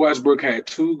 Russell Westbrook had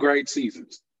 2 great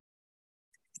seasons.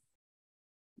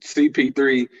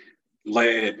 CP3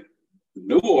 led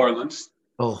New Orleans,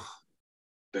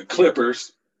 the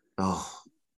Clippers,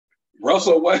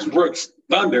 Russell Westbrook's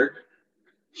Thunder.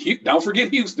 Don't forget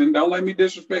Houston. Don't let me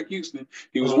disrespect Houston.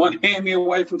 He was one hand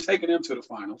away from taking them to the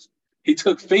finals. He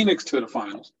took Phoenix to the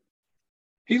finals.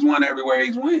 He's won everywhere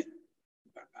he's went.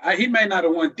 He may not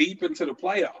have won deep into the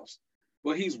playoffs,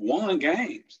 but he's won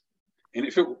games. And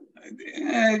if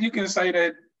you can say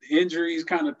that injuries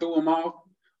kind of threw him off,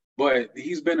 but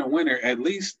he's been a winner at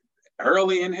least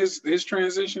early in his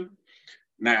transition.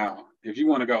 Now, if you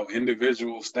want to go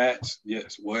individual stats,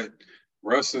 yes, what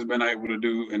Russ has been able to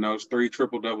do in those 3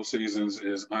 triple-double seasons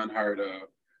is unheard of.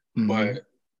 Mm-hmm. But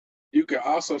you could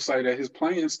also say that his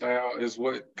playing style is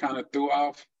what kind of threw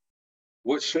off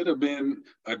what should have been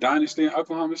a dynasty in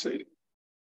Oklahoma City.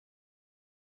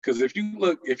 Because if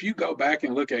you go back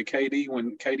and look at KD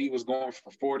when KD was going for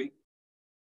 40,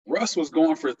 Russ was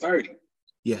going for 30.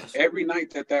 Yes. Every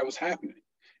night that was happening.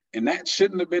 And that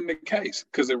shouldn't have been the case.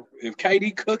 Because if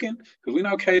KD cooking, because we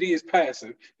know KD is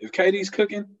passive, if KD's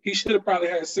cooking, he should have probably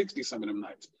had 60 some of them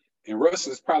nights. And Russ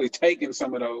is probably taking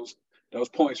some of those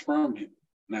points from him.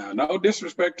 Now, no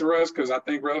disrespect to Russ, because I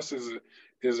think Russ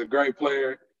is a great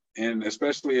player. And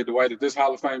especially the way that this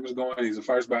Hall of Fame is going, he's a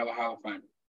first ballot Hall of Famer.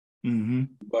 Mm-hmm.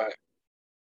 But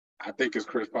I think it's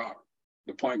Chris Paul,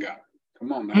 the point guard.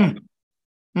 Come on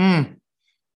now.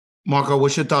 Marco,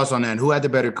 what's your thoughts on that? Who had the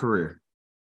better career?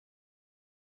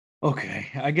 Okay,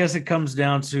 I guess it comes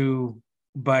down to,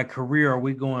 by career, are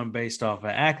we going based off of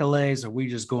accolades, or are we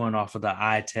just going off of the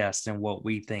eye test and what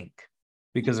we think?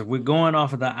 Because if we're going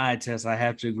off of the eye test, I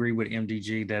have to agree with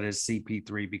MDG that is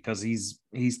CP3, because he's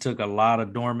took a lot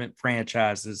of dormant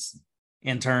franchises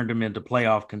and turned them into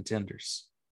playoff contenders.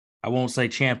 I won't say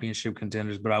championship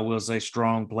contenders, but I will say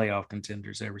strong playoff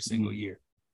contenders every single year.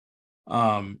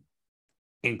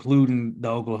 Including the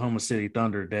Oklahoma City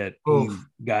Thunder that he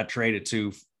got traded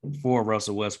to for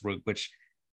Russell Westbrook, which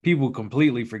people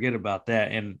completely forget about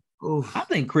that. And I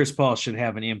think Chris Paul should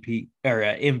have an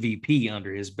MVP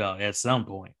under his belt at some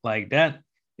point. Like that,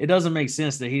 it doesn't make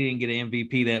sense that he didn't get an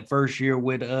MVP that first year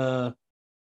with the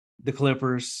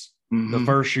Clippers, the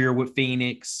first year with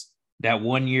Phoenix, that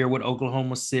 1 year with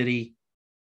Oklahoma City.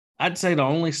 I'd say the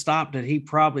only stop that he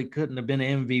probably couldn't have been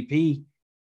an MVP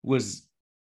was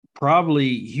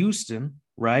probably Houston,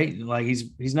 right? Like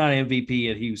he's not an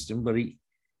MVP at Houston, but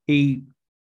he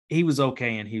was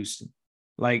okay in Houston.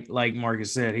 Like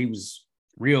Marcus said, he was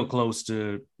real close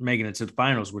to making it to the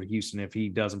finals with Houston if he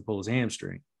doesn't pull his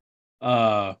hamstring.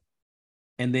 And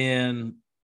then,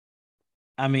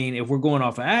 I mean, if we're going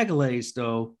off of accolades,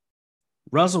 though,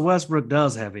 Russell Westbrook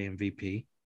does have an MVP.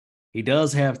 He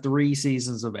does have 3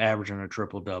 seasons of averaging a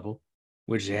triple-double,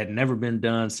 which had never been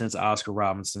done since Oscar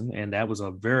Robinson, and that was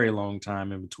a very long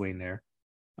time in between there.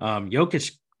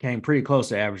 Jokic came pretty close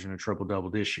to averaging a triple-double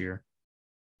this year.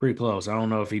 Pretty close. I don't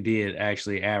know if he did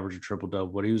actually average a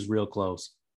triple-double, but he was real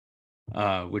close,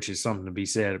 which is something to be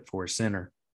said for a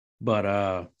center. But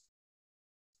I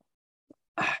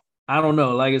don't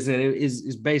know. Like I said,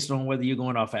 it's based on whether you're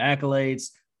going off of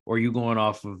accolades or are you going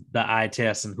off of the eye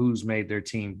test and who's made their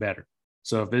team better?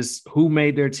 So if it's who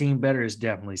made their team better, it's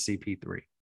definitely CP3.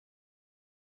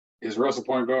 Is Russell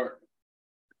point guard?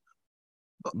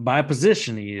 By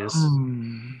position, he is.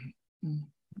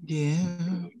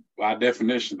 Yeah. By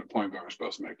definition, the point guard is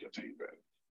supposed to make your team better.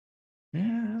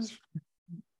 Yeah.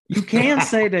 You can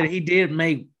say that he did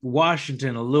make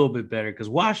Washington a little bit better because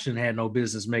Washington had no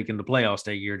business making the playoffs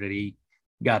that year that he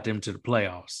got them to the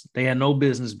playoffs. They had no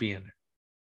business being there.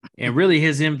 And really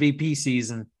his MVP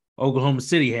season, Oklahoma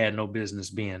City had no business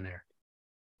being there.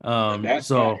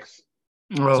 So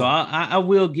I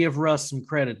will give Russ some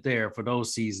credit there for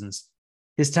those seasons.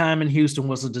 His time in Houston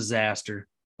was a disaster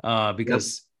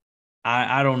because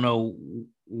I don't know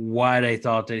why they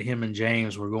thought that him and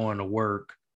James were going to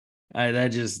work.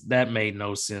 That made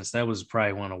no sense. That was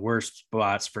probably one of the worst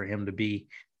spots for him to be.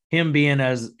 Him being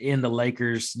as in the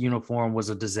Lakers uniform was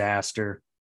a disaster.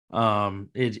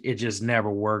 It just never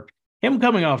worked. Him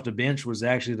coming off the bench was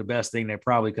actually the best thing that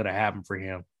probably could have happened for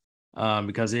him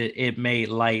because it made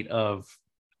light of,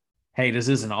 hey, this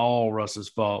isn't all Russ's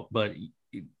fault, but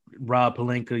Rob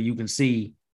Pelinka, you can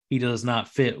see he does not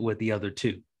fit with the other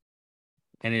two.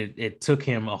 And it took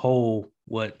him a whole,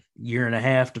 year and a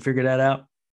half to figure that out,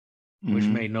 which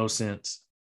made no sense.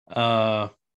 I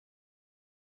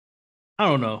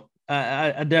don't know.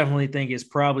 I definitely think it's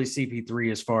probably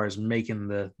CP3 as far as making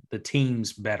the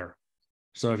teams better.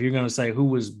 So if you're going to say who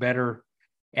was better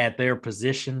at their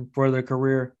position for their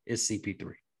career, it's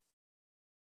CP3.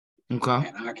 Okay.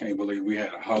 And I can't believe we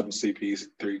had a whole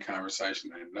CP3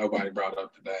 conversation and nobody brought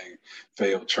up the dang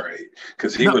failed trade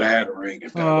because he would have had a ring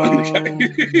if that wasn't the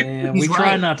case. Man, we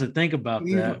try not to think about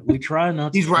that. We try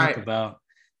not to think about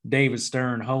David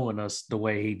Stern hoeing us the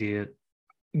way he did.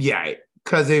 Yeah,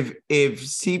 because if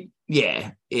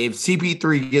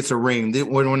CP3 gets a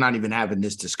ring, we're not even having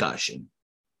this discussion.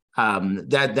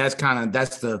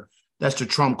 That's the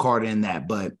trump card in that.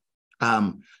 But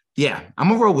yeah, I'm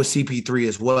gonna roll with CP3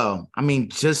 as well. I mean,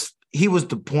 he was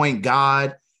the point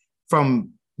guard from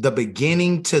the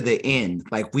beginning to the end.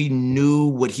 Like, we knew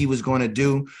what he was going to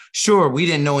do. Sure, we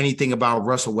didn't know anything about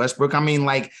Russell Westbrook. I mean,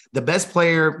 like, the best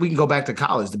player, we can go back to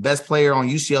college. The best player on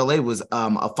UCLA was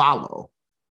Affollo,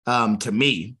 to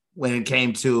me, when it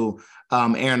came to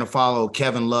Aaron Affollo,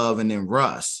 Kevin Love, and then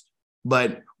Russ.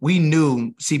 But we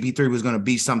knew CP3 was going to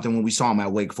be something when we saw him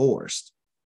at Wake Forest.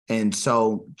 And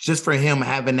so just for him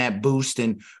having that boost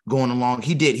and going along,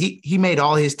 he did. He made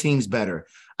all his teams better.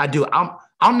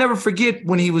 I'll never forget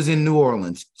when he was in New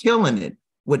Orleans, killing it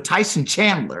with Tyson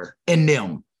Chandler and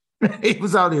them. He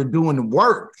was out there doing the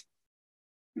work.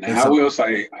 Now, I will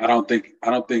say, I don't think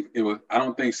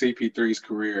CP3's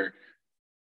career,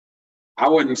 I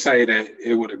wouldn't say that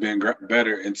it would have been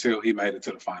better until he made it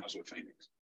to the finals with Phoenix.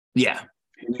 Yeah.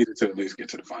 He needed to at least get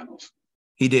to the finals.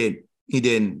 He did.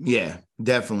 Yeah,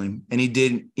 definitely. And he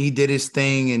did his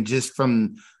thing. And just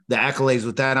from the accolades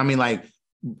with that, I mean, like,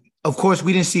 of course,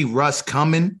 we didn't see Russ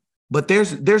coming, but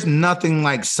there's nothing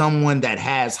like someone that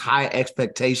has high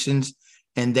expectations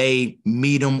and they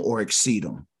meet them or exceed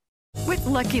them. With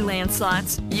Lucky Land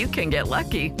Slots, you can get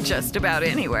lucky just about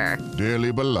anywhere.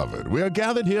 Dearly beloved, we are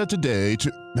gathered here today to...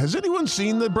 Has anyone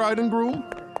seen the bride and groom?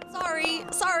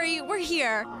 Sorry, we're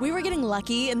here. We were getting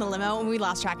lucky in the limo and we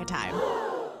lost track of time.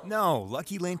 No,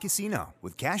 Lucky Land Casino,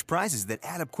 with cash prizes that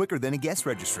add up quicker than a guest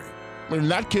registry. In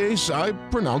that case, I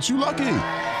pronounce you lucky.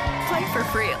 Play for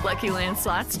free at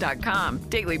LuckyLandSlots.com.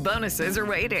 Daily bonuses are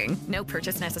waiting. No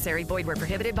purchase necessary. Void where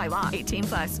prohibited by law.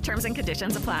 18+. Terms and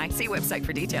conditions apply. See website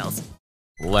for details.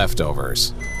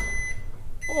 Leftovers.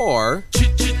 Or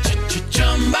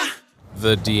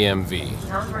the DMV.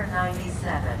 Number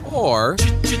 97. Or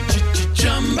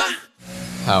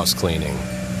house cleaning.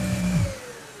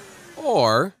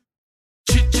 Or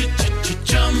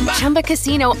Chumba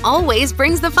Casino always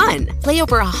brings the fun. Play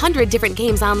over 100 different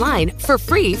games online for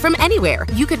free from anywhere.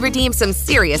 You could redeem some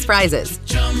serious prizes.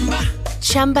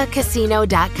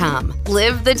 ChumbaCasino.com.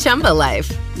 Live the Chumba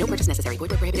life. No purchase necessary.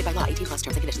 Void where prohibited by law. 18+. Terms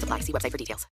and conditions apply. See website for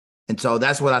details. And so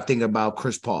that's what I think about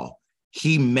Chris Paul.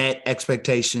 He met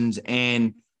expectations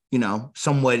and,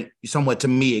 somewhat to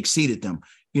me exceeded them.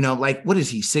 Like, what is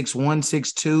he? 6'1",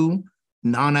 6'2",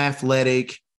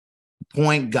 non-athletic,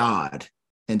 point guard.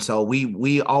 And so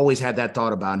we always had that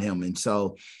thought about him. And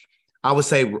so I would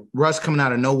say Russ coming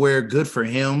out of nowhere, good for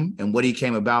him and what he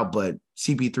came about, but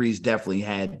CP3's definitely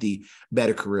had the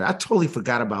better career. I totally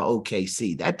forgot about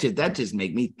OKC. That just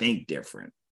made me think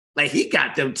different. Like, he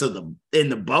got them in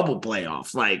the bubble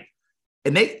playoffs. Like,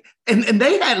 and they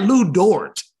had Lou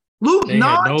Dort. They had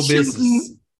no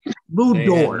business. Lou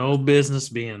Dort. Had no business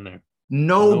being there.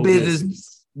 No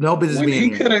business No business When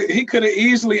being he could have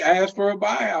easily asked for a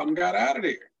buyout and got out of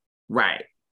there. Right.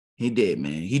 He did,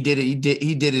 man. He did it.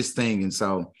 He did his thing. And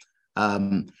so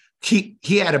he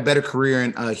had a better career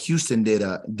in Houston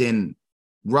than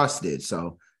Russ did.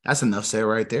 So that's enough said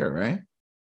right there, right?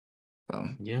 So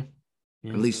yeah.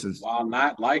 At least it's while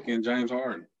not liking James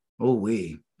Harden. Oh,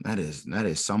 that is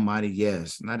somebody.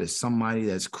 Yes, that is somebody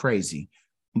that's crazy.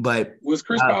 But was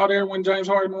Chris Paul there when James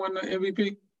Harden won the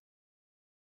MVP?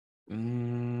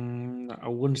 I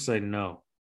wouldn't say no.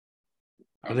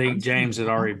 I think James had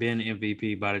already been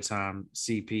MVP by the time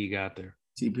CP got there.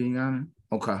 CP got it?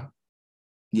 Okay.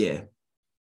 Yeah.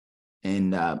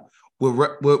 And with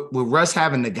Russ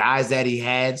having the guys that he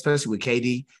had, especially with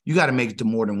KD, you got to make it to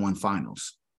more than one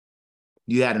finals.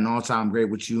 You had an all-time great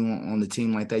with you on the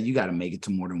team like that. You got to make it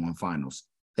to more than one finals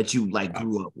that you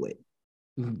grew up with.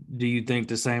 Do you think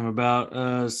the same about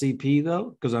CP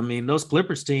though? Because I mean, those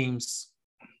Clippers teams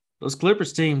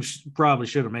probably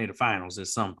should have made a finals at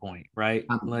some point, right?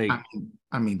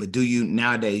 But do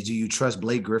you trust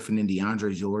Blake Griffin and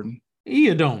DeAndre Jordan?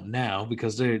 You don't now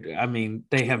because they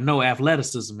have no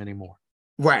athleticism anymore.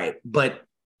 Right. But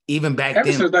even back ever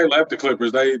then, since they left the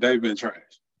Clippers, they've been trash.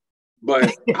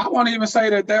 But I won't even say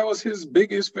that was his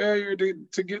biggest failure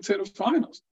to get to the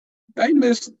finals. They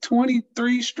missed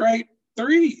 23 straight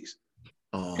threes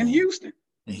in Houston.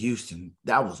 In Houston,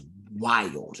 that was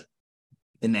wild.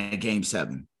 In that game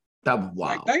 7, that was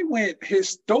wild. They went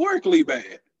historically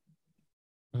bad.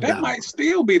 That might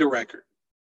still be the record.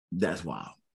 That's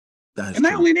wild.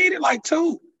 They only needed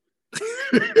 2.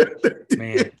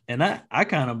 Man, and I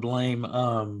kind of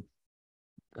blame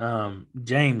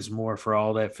James more for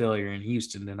all that failure in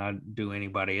Houston than I do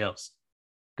anybody else,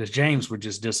 because James would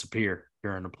just disappear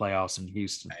during the playoffs in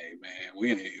Houston. Hey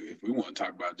man, if we want to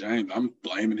talk about James, I'm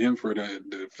blaming him for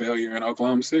the failure in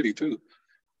Oklahoma City too.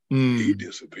 He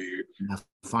disappeared. In the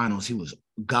finals, he was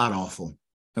god awful,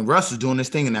 and Russ was doing this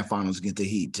thing in that finals against the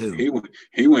Heat too.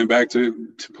 He went back to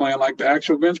playing like the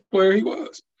actual bench player he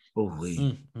was. Oh,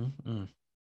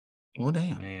 well,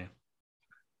 damn. Man.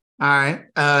 All right.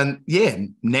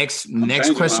 Next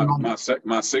question.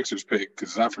 My Sixers pick,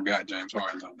 because I forgot James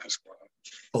Harden's on that squad.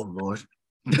 Oh Lord.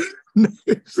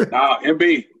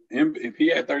 Embiid. If he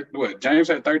had 30, James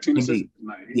had 13 assists.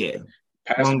 Yeah.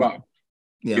 Pass the ball.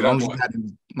 Yeah, as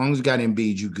long as you got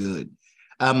Embiid, you good.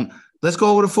 Let's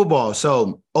go over to football.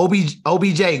 So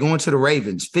OBJ going to the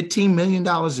Ravens, $15 million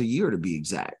a year to be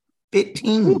exact.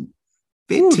 15.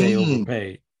 They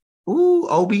overpaid. Ooh,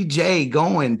 OBJ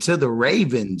going to the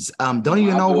Ravens. Don't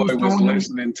even know who's was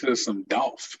listening to some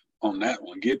Dolph on that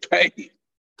one. Get paid.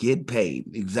 Get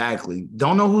paid. Exactly.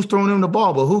 Don't know who's throwing him the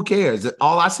ball, but who cares?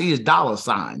 All I see is dollar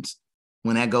signs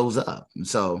when that goes up.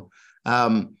 So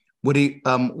what do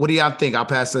y'all think? I'll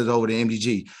pass this over to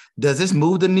MDG. Does this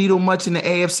move the needle much in the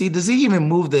AFC? Does he even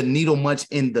move the needle much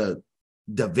in the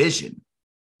division?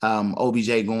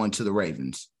 OBJ going to the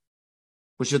Ravens.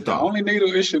 What's your thought? The only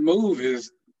needle it should move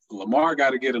is Lamar got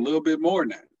to get a little bit more than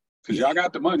that, because y'all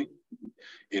got the money.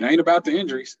 It ain't about the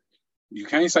injuries. You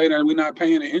can't say that we're not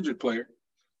paying an injured player.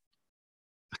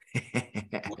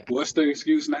 What's the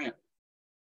excuse now?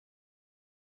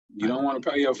 You don't want to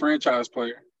pay your franchise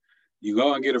player. You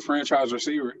go and get a franchise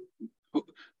receiver.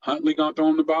 Huntley gonna throw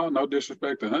him the ball. No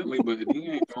disrespect to Huntley, but he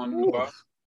ain't throwing him the ball.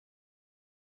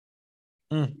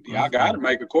 Y'all got to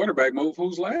make a quarterback move.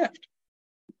 Who's left?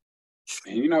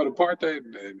 And you know the part that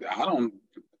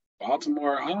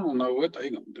Baltimore, I don't know what they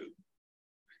gonna do.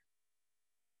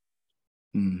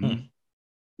 Mm-hmm.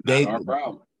 That's our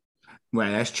problem.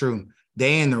 Right, that's true.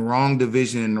 They in the wrong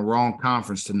division, in the wrong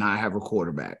conference to not have a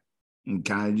quarterback. And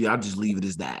I'll just leave it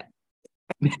as that.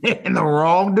 In the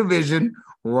wrong division,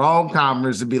 wrong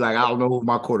conference, to be like, I don't know who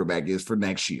my quarterback is for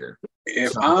next year.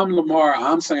 If I'm Lamar,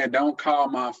 I'm saying don't call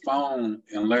my phone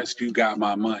unless you got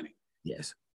my money.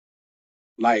 Yes.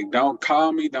 Like, don't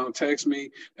call me, don't text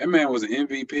me. That man was an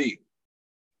MVP.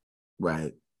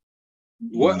 Right.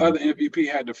 What other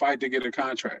MVP had to fight to get a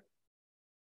contract?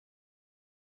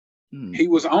 He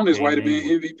was on his way to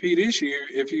being MVP this year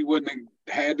if he wouldn't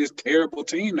have had this terrible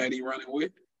team that he running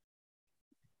with.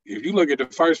 If you look at the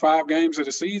first 5 games of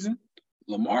the season,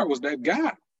 Lamar was that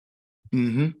guy.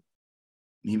 Mm-hmm.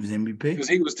 He was MVP. Because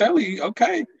he was telling you,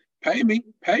 okay, pay me.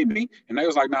 And they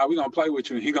was like, nah, we're going to play with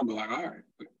you. And he going to be like, all right.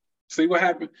 See what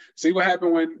happened? See what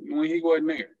happened when he wasn't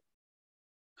there?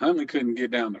 Huntley couldn't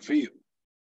get down the field.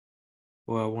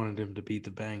 Well, I wanted him to beat the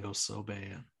Bengals so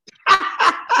bad.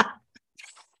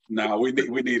 No, we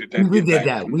needed that. We did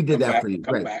that. We did that for you.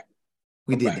 Come back.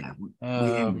 We did that.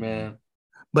 Oh, man.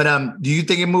 But do you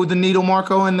think it moved the needle,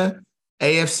 Marco, in the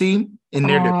AFC, in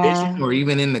their division, or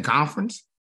even in the conference?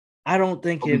 I don't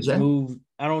think it moved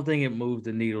I don't think it moved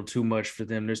the needle too much for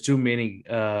them. There's too many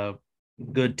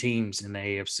good teams in the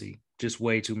AFC, just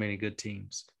way too many good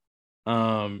teams.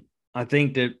 I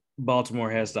think that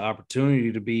Baltimore has the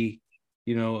opportunity to be,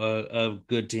 a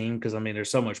good team because, I mean,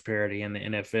 there's so much parity in the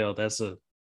NFL. That's a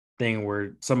thing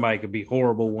where somebody could be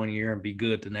horrible one year and be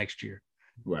good the next year.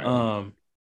 Right.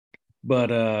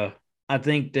 But I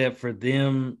think that for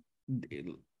them,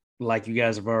 like you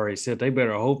guys have already said, they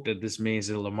better hope that this means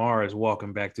that Lamar is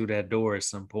walking back through that door at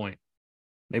some point.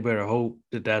 They better hope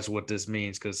that that's what this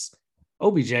means, because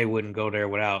OBJ wouldn't go there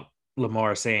without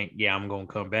Lamar saying, yeah, I'm going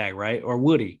to come back, right? Or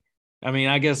would he? I mean,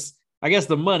 I guess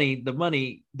the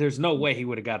money, there's no way he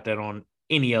would have got that on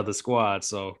any other squad.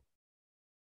 So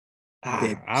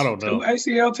I don't know. 2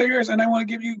 ACL tears and they want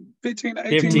to give you 15 to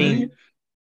 18 million.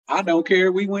 I don't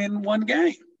care. We win one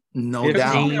game. No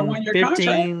doubt.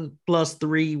 15 plus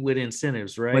 3 with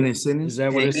incentives, right? With incentives? Is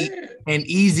that what it's? And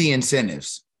easy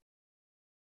incentives.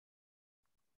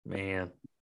 Man.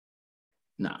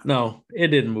 No, it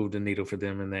didn't move the needle for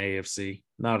them in the AFC.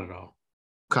 Not at all.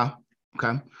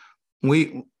 Okay.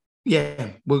 We're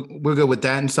good with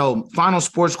that. And so, final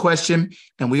sports question,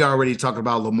 and we already talked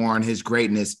about Lamar and his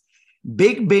greatness.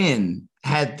 Big Ben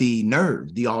had the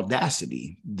nerve, the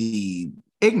audacity, the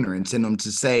ignorance in him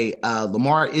to say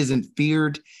Lamar isn't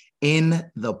feared in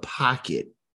the pocket.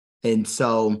 And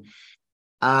so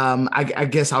I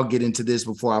guess I'll get into this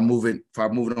before I move it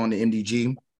on to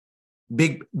MDG.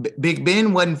 Big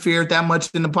Ben wasn't feared that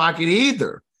much in the pocket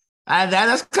either.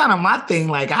 That's kind of my thing.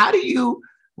 Like,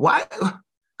 why?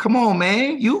 Come on,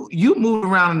 man. You move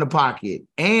around in the pocket.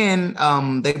 And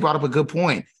they brought up a good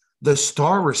point. The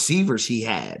star receivers he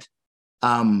had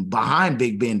behind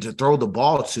Big Ben to throw the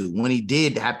ball to when he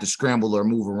did have to scramble or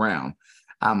move around.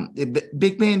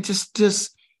 Big Ben just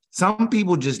some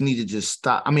people just need to just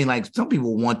stop. I mean, like, some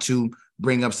people want to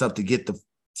bring up stuff to get the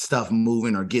stuff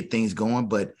moving or get things going,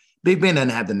 but Big Ben doesn't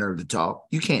have the nerve to talk.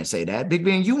 You can't say that. Big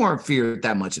Ben, you weren't feared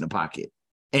that much in the pocket.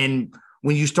 And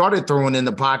when you started throwing in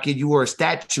the pocket, you were a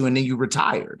statue and then you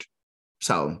retired.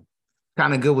 So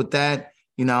kind of good with that.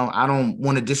 I don't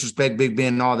want to disrespect Big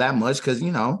Ben all that much because,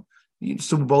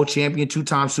 Super Bowl champion,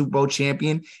 2-time Super Bowl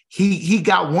champion. He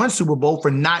got one Super Bowl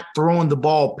for not throwing the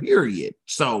ball, period.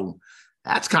 So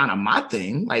that's kind of my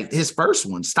thing. Like, his first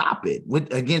one, stop it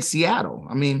against Seattle.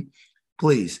 I mean,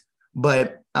 please.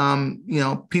 But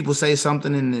people say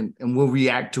something and we'll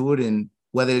react to it, and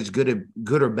whether it's good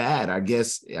or bad, I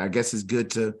guess it's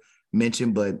good to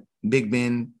mention. But Big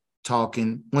Ben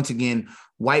talking, once again,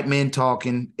 white men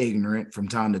talking ignorant from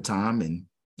time to time, and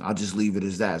I'll just leave it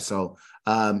as that. So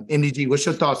MDG, what's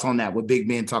your thoughts on that? With Big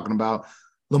Ben talking about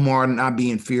Lamar not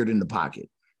being feared in the pocket?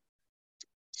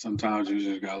 Sometimes you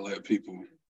just gotta let people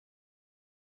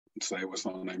say what's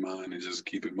on their mind and just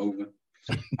keep it moving.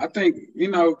 I think,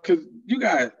 because you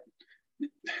got,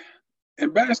 in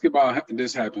basketball,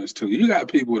 this happens too. You got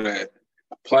people that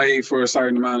play for a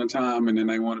certain amount of time and then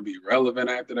they want to be relevant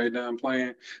after they're done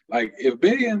playing. Like, if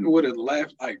Ben would have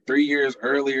left like 3 years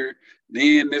earlier,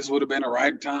 then this would have been the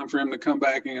right time for him to come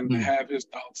back and have his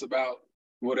thoughts about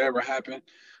whatever happened.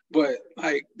 But,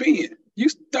 like, Ben, you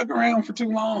stuck around for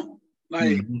too long.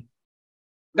 Like,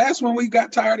 that's when we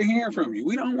got tired of hearing from you.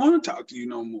 We don't want to talk to you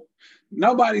no more.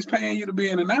 Nobody's paying you to be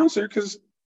an announcer because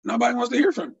nobody wants to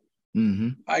hear from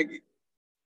you. Like,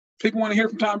 people want to hear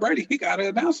from Tom Brady. He got an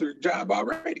announcer job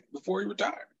already before he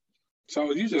retired.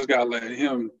 So you just got to let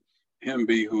him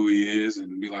be who he is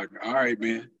and be like, all right,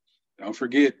 Ben, don't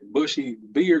forget bushy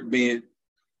beard, Ben.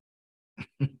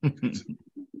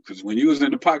 Because when you was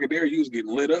in the pocket there, you was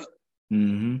getting lit up.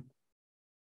 No.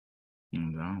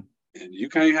 And you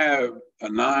can't have a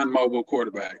non-mobile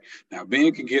quarterback. Now,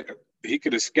 Ben he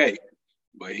could escape,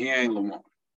 but he ain't Lamar.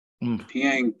 He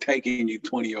ain't taking you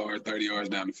 20 yards, 30 yards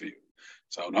down the field.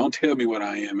 So don't tell me what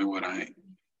I am and what I ain't.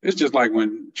 It's just like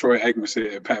when Troy Aikman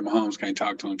said Pat Mahomes can't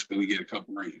talk to him until we get a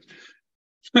couple rings.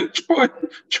 Troy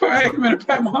Aikman and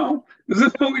Pat Mahomes, is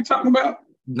this what we talking about?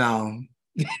 No.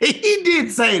 He did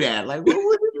say that. Like, what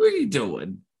are you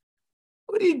doing?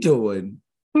 What are you doing?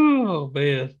 Oh,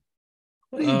 man.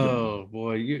 Oh,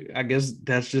 boy. I guess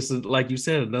that's just, like you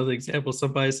said, another example of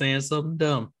somebody saying something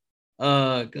dumb.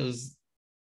 Because,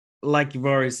 like you've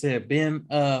already said, Ben,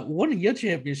 one of your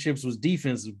championships was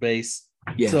defensive based.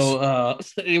 Yes. So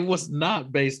it was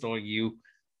not based on you.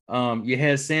 You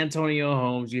had Santonio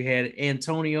Holmes, you had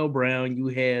Antonio Brown, you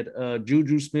had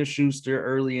Juju Smith-Schuster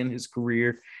early in his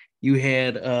career. You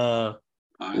had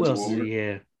who else did he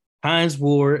have? Hines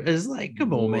Ward. It's like,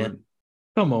 come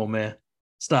on, man.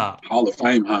 Stop. Hall of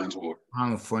Fame Hines Ward.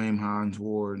 Hall of Fame Hines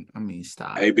Ward. I mean,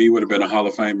 stop. AB would have been a Hall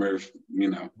of Famer if,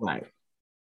 Right.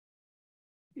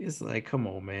 It's like, come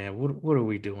on, man. What are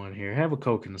we doing here? Have a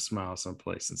Coke and a smile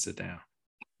someplace and sit down.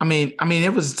 I mean,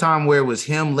 it was a time where it was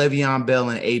him, Le'Veon Bell,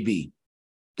 and AB.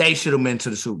 They should have been to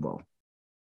the Super Bowl.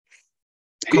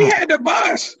 He had the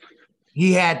bus.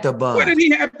 He had the bus. What did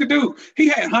he have to do? He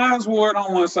had Hines Ward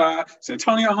on one side,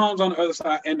 Santonio Holmes on the other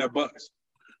side, and the bus.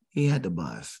 He had the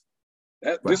bus.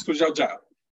 This was your job.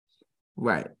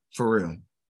 Right. For real.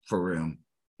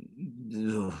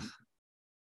 Ugh.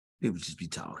 People just be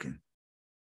talking.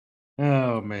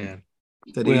 Oh, man.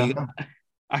 So there you go.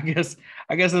 I guess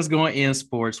that's going to end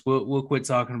sports. We'll quit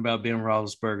talking about Ben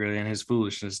Roethlisberger and his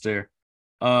foolishness there.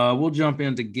 We'll jump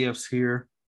into gifts here.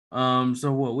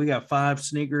 So we got 5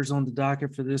 sneakers on the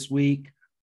docket for this week.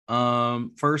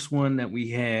 First one that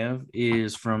we have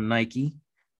is from Nike.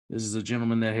 This is a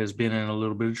gentleman that has been in a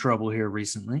little bit of trouble here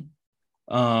recently.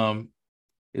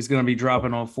 It's going to be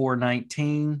dropping on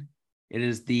 4/19. It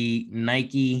is the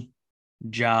Nike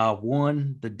Ja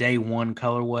 1, the day 1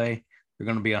 colorway. They're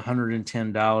going to be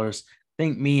 $110. I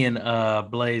think me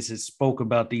and Blaze had spoke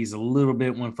about these a little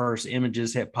bit when first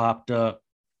images had popped up.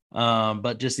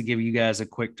 But just to give you guys a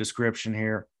quick description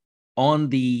here, on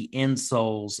the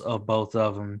insoles of both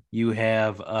of them, you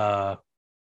have a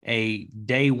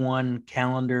day 1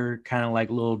 calendar, kind of like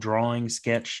little drawing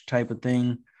sketch type of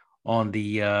thing on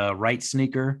the right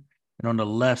sneaker, and on the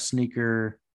left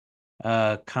sneaker,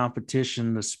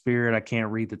 competition, the spirit. I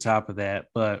can't read the top of that,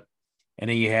 and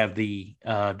then you have the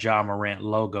Ja Morant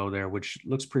logo there, which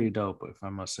looks pretty dope, if I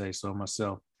must say so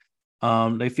myself.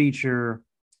 They feature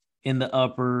in the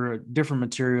upper different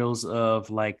materials of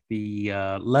like the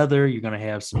leather. You're going to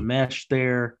have some mesh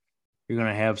there. You're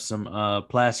going to have some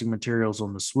plastic materials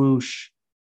on the swoosh.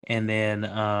 And then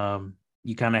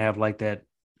you kind of have like that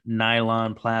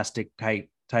nylon plastic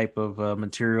type of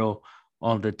material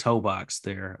on the toe box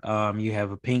there. You have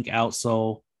a pink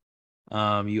outsole.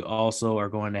 You also are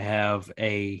going to have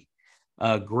a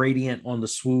gradient on the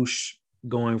swoosh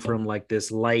going from like this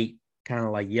light kind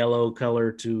of like yellow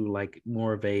color to like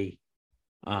more of a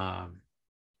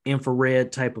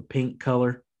infrared type of pink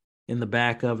color in the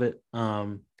back of it.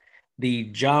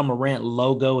 The Ja Morant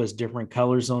logo is different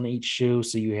colors on each shoe.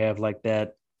 So you have like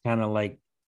that kind of like,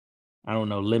 I don't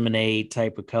know, lemonade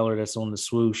type of color that's on the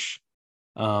swoosh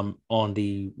on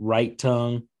the right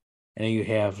tongue. And then you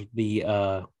have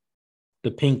the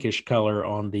pinkish color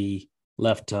on the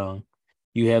left tongue.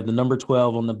 You have the number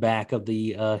 12 on the back of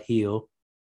the heel.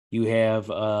 You have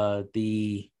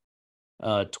the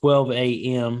 12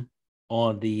 a.m.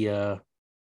 on the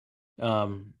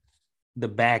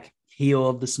back heel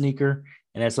of the sneaker,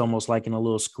 and that's almost like in a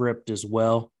little script as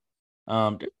well.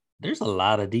 There's a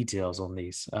lot of details on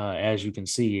these, as you can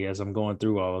see as I'm going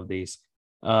through all of these.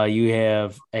 You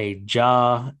have a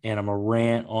Ja and a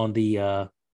Morant on the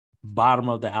bottom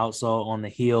of the outsole on the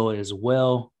heel as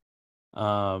well.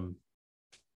 So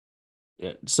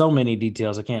many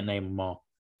details, I can't name them all.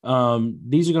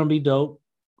 These are going to be dope.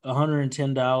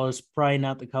 $110, probably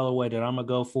not the colorway that I'm gonna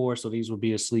go for, so these would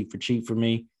be a sleep for cheap for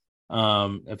me.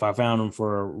 If I found them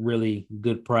for a really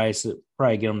good price, I'd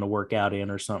probably get them to work out in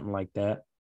or something like that.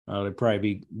 They'd probably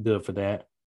be good for that.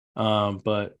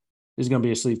 But it's gonna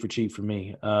be a sleep for cheap for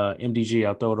me. MDG,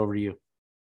 I'll throw it over to you.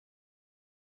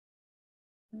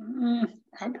 I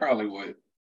probably would.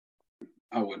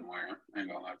 I wouldn't wear them. I ain't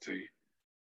gonna lie to you.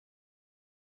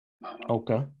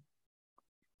 Okay.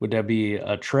 Would that be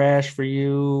a trash for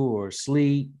you or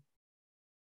sleep?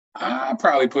 I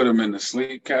probably put them in the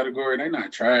sleep category. They're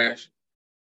not trash.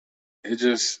 It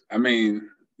just, I mean,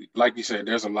 like you said,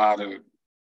 there's a lot of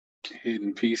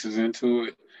hidden pieces into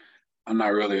it. I'm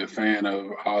not really a fan of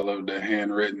all of the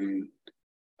handwritten,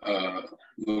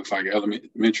 looks like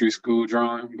elementary school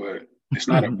drawing, but it's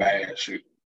not a bad shoe.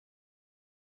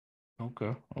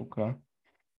 Okay.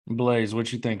 Blaze,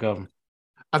 what you think of them?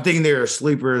 I think they're a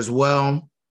sleeper as well.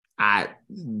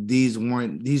 These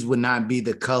would not be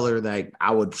the color that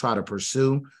I would try to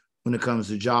pursue when it comes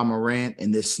to Ja Morant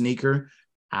and this sneaker.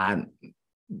 The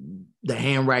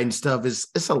handwriting stuff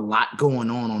it's a lot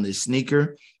going on this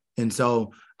sneaker, and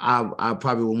so I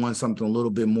probably would want something a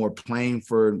little bit more plain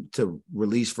to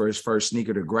release for his first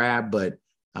sneaker to grab. But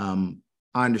I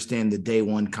understand the day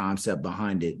 1 concept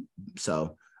behind it.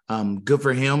 So good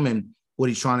for him and what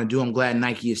he's trying to do. I'm glad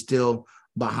Nike is still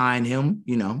behind him.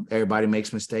 You know, everybody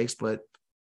makes mistakes, but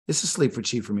it's a sleep for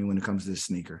cheap for me when it comes to this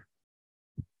sneaker.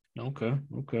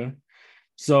 Okay.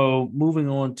 So moving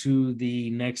on to the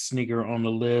next sneaker on the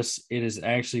list, it is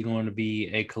actually going to be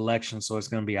a collection. So it's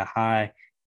going to be a high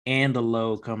and a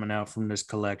low coming out from this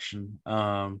collection.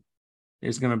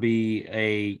 It's going to be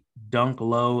a dunk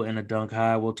low and a dunk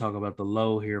high. We'll talk about the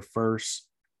low here first.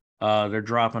 They're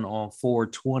dropping on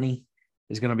 4/20.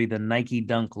 is going to be the Nike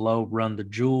Dunk Low Run the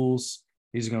Jewels.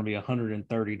 These are going to be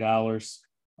 $130.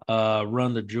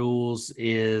 Run the Jewels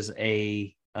is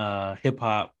a hip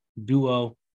hop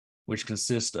duo, which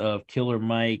consists of Killer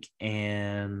Mike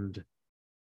and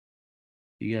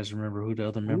do you guys remember who the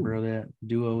other member of that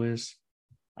duo is?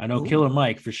 I know Killer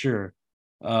Mike for sure.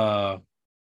 Let's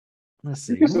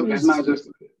see. It's not just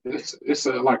it's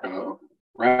like a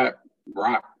rap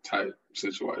rock type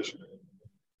situation.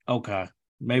 Okay,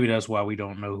 maybe that's why we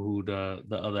don't know who the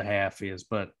other half is.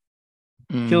 But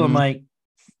Killer Mike,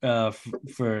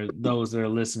 for those that are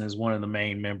listening, is one of the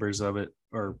main members of it,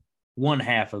 or one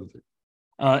half of it.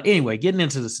 Anyway, getting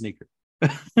into the sneaker.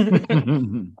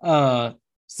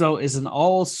 So it's an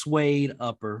all suede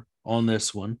upper on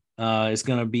this one. It's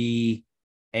going to be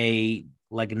a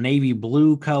navy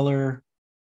blue color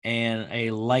and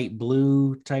a light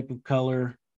blue type of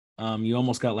color. You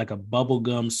almost got like a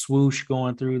bubblegum swoosh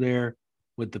going through there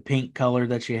with the pink color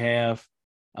that you have.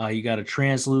 You got a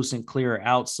translucent clear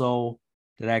outsole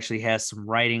that actually has some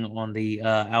writing on the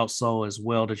outsole as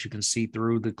well that you can see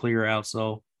through the clear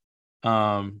outsole.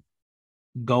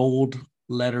 Gold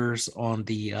letters on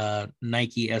the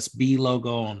Nike SB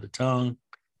logo on the tongue,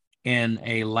 and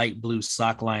a light blue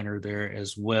sock liner there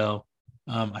as well.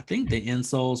 I think the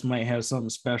insoles might have something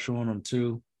special on them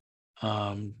too.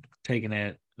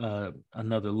 Taking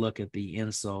another look at the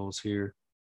insoles here.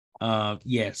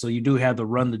 So you do have the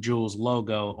Run the Jewels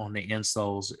logo on the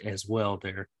insoles as well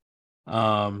there.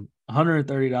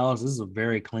 $130. This is a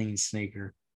very clean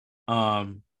sneaker.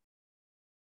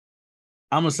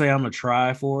 I'm going to say I'm going to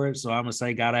try for it. So I'm going to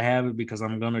say got to have it because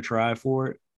I'm going to try for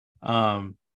it.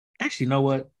 Actually, you know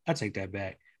what? I take that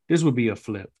back. This would be a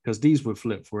flip because these would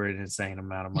flip for an insane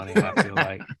amount of money, I feel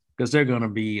like, because they're going to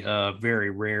be very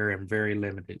rare and very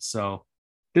limited. So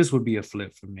this would be a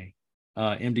flip for me.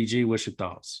 MDG, what's your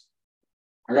thoughts?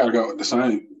 I got to go with the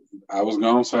same. I was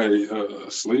going to say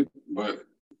sleep, but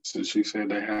since she said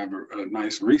they have a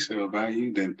nice resale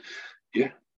value, then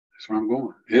yeah. That's where I'm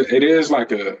going. It is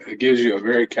like it gives you a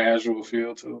very casual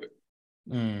feel to it.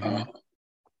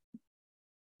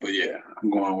 But yeah,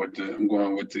 I'm going with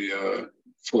the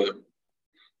flip.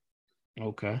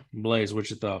 Okay, Blaze, what's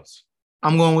your thoughts?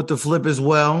 I'm going with the flip as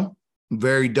well.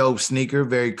 Very dope sneaker,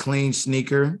 very clean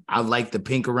sneaker. I like the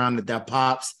pink around it that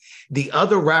pops. The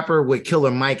other rapper with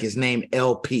Killer Mike is named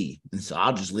LP, and so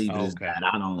I'll just leave it as that.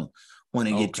 I don't want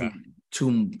to get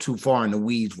too far in the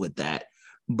weeds with that,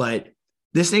 but.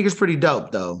 This sneaker's pretty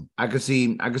dope, though. I could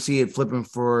see it flipping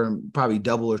for probably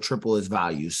double or triple its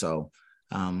value. So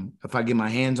if I get my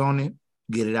hands on it,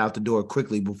 get it out the door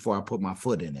quickly before I put my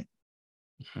foot in it.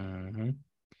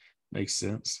 Makes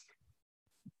sense.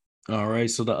 All right,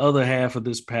 so the other half of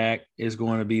this pack is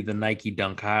going to be the Nike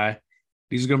Dunk High.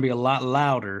 These are going to be a lot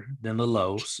louder than the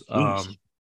lows.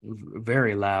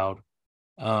 Very loud.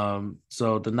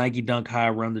 So the Nike Dunk High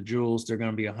Run the Jewels, they're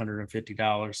going to be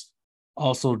 $150.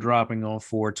 Also dropping on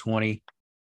 420.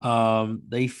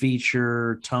 They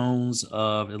feature tones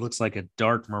of, it looks like a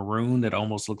dark maroon that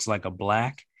almost looks like a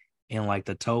black in like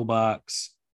the toe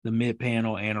box, the mid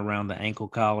panel, and around the ankle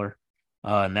collar.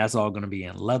 And that's all going to be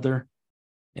in leather.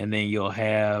 And then you'll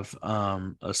have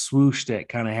a swoosh that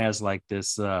kind of has like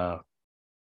this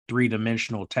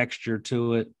three-dimensional texture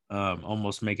to it,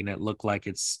 almost making it look like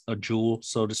it's a jewel,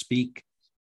 so to speak,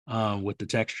 with the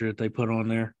texture that they put on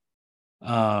there.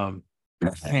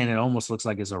 And it almost looks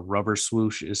like it's a rubber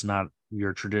swoosh. It's not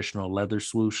your traditional leather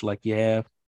swoosh like you have.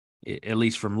 At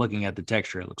least from looking at the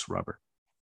texture, it looks rubber.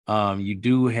 You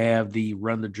do have the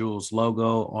Run the Jewels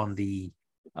logo on the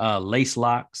lace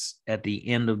locks at the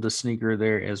end of the sneaker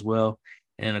there as well.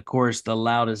 And of course, the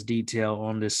loudest detail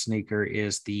on this sneaker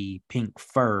is the pink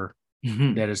fur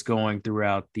that is going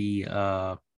throughout the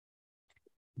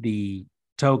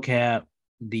toe cap,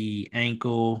 the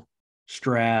ankle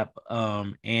strap,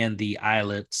 and the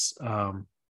eyelets. And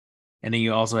then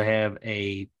you also have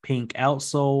a pink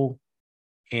outsole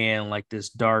and like this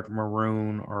dark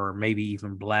maroon or maybe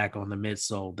even black on the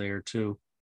midsole there too.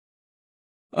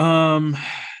 The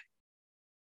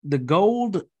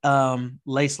gold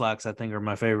lace locks, I think, are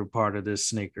my favorite part of this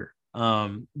sneaker.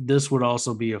 This would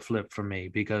also be a flip for me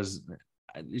because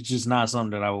it's just not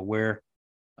something that I would wear.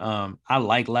 I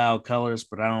like loud colors,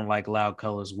 but I don't like loud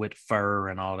colors with fur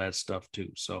and all that stuff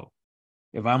too. So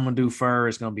if I'm going to do fur,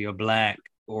 it's going to be a black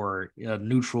or a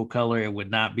neutral color. It would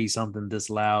not be something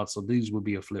this loud. So these would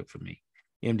be a flip for me.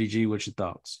 MDG, what's your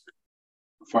thoughts?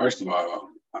 First of all,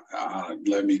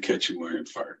 let me catch you wearing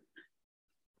fur.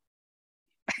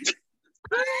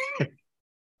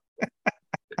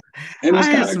 And it's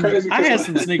kind of crazy. I had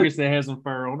some sneakers that had some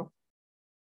fur on them.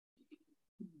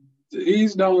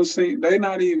 These don't seem, they're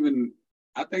not even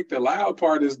I think the loud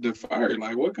part is the fire.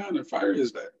 Like, what kind of fire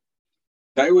is that?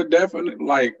 They would definitely,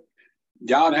 like,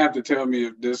 y'all have to tell me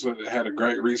if this would have had a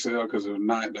great resale, because if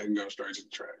not, they can go straight to the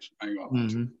trash. I ain't gonna lie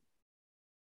to you.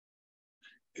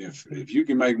 If you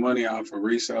can make money off of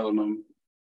reselling them,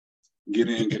 get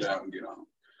in, get out, and get on.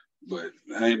 But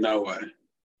ain't no way.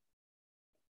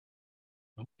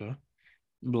 Okay.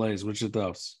 Blaze, what's your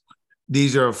thoughts?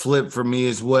 These are a flip for me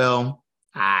as well.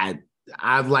 I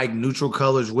like neutral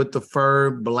colors with the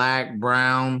fur, black,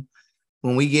 brown.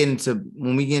 When we get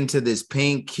into this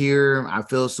pink here, I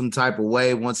feel some type of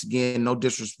way. Once again, no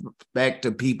disrespect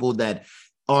to people that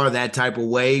are that type of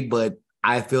way, but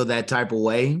I feel that type of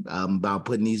way about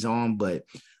putting these on. But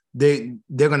they're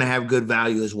going to have good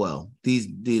value as well.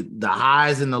 The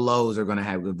highs and the lows are going to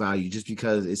have good value just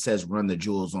because it says Run the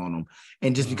Jewels on them,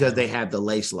 and just because they have the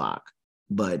lace lock.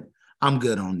 But I'm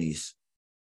good on these.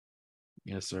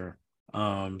 Yes, sir.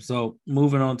 So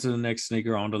moving on to the next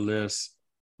sneaker on the list.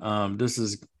 This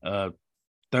is a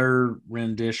third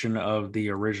rendition of the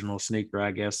original sneaker,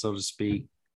 I guess, so to speak.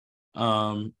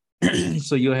 So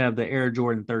you'll have the Air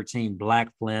Jordan 13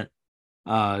 Black Flint.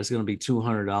 It's going to be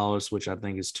 $200, which I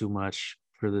think is too much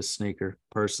for this sneaker,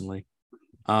 personally.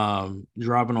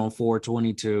 Dropping on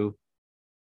 422.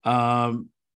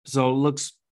 So it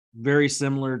looks very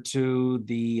similar to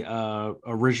the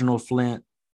original Flint.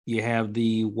 You have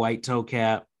the white toe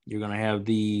cap. You're going to have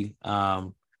the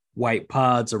white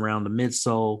pods around the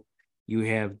midsole. You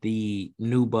have the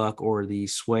nubuck or the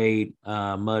suede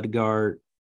mud guard.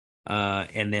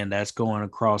 And then that's going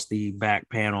across the back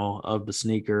panel of the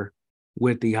sneaker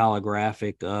with the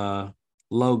holographic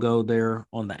logo there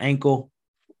on the ankle.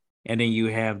 And then you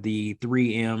have the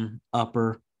 3M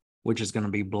upper, which is going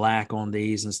to be black on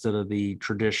these instead of the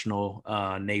traditional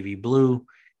navy blue,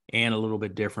 and a little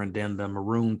bit different than the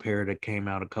maroon pair that came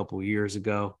out a couple of years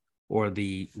ago, or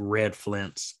the red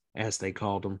Flints, as they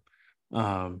called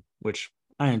them, which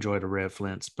I enjoy the red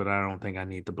Flints, but I don't think I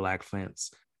need the black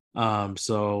Flints.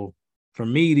 So for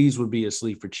me, these would be a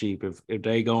sleep for cheap. If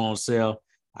they go on sale,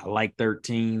 I like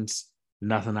 13s.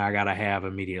 Nothing I got to have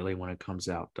immediately when it comes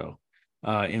out, though.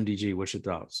 MDG, what's your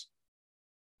thoughts?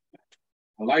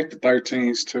 I like the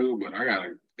 13s too, but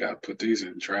I gotta put these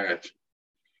in the trash.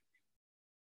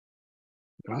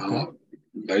 Okay.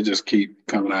 They just keep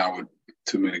coming out with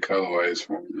too many colorways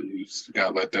for me. You just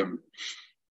gotta let them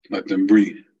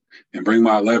breathe and bring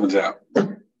my 11s out.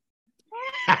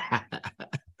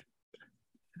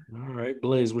 All right,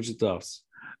 Blaze, what's your thoughts?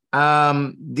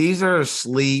 These are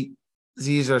sleep.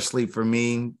 These are sleep for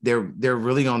me. They're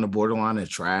really on the borderline of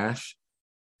trash.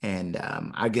 And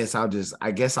I guess I'll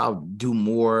do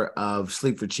more of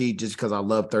sleep for cheap just because I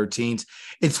love 13s.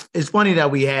 It's funny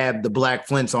that we have the black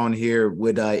Flints on here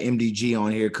with MDG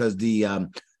on here, because the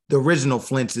original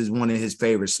Flints is one of his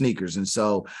favorite sneakers, and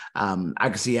so I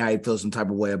can see how he feels some type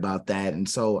of way about that, and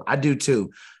so I do too.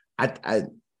 I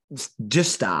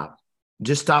just stop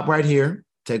right here.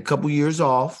 Take a couple years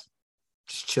off.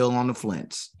 Just chill on the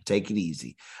Flints. Take it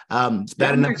easy. It's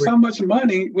bad enough. Make so much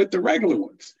money with the regular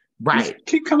ones. Right. Just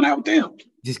keep coming out with them.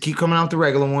 Just keep coming out with the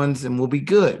regular ones and we'll be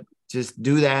good. Just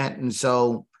do that. And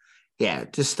so, yeah,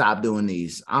 just stop doing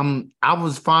these. I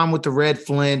was fine with the red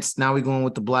Flints. Now we're going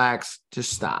with the blacks.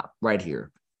 Just stop right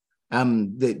here.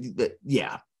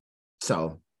 Yeah.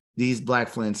 So these black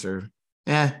Flints are,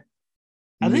 I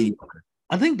think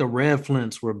the red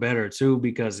Flints were better too,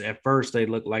 because at first they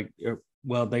looked like,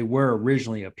 well, they were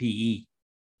originally a PE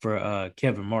for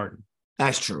Kevin Martin.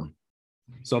 That's true.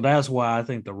 So that's why I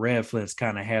think the red Flints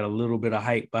kind of had a little bit of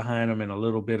hype behind them and a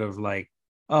little bit of like,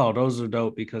 oh, those are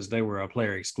dope because they were a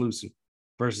player exclusive.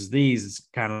 Versus these, it's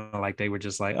kind of like they were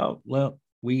just like, oh, well,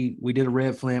 we did a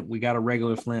red Flint. We got a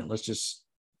regular Flint. Let's just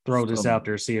throw this out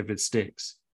there, see if it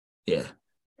sticks. Yeah.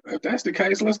 If that's the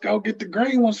case, let's go get the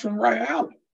green ones from Ray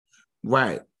Allen.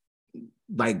 Right.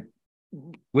 They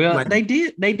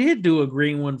did do a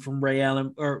green one from Ray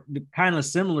Allen, or kind of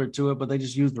similar to it, but they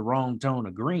just used the wrong tone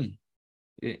of green.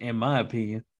 In my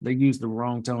opinion, they used the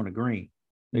wrong tone of green.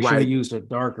 They should have used a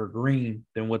darker green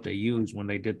than what they used when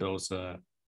they did those.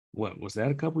 What was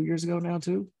that, a couple years ago now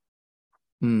too?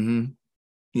 Mm-hmm.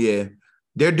 Yeah,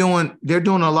 they're doing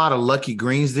a lot of lucky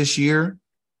greens this year.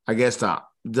 I guess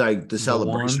the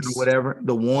celebration or whatever.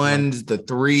 The ones, the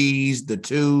threes, the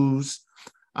twos.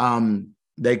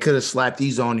 They could have slapped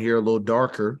these on here a little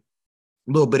darker,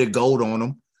 a little bit of gold on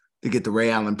them to get the Ray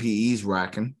Allen PEs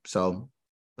rocking. So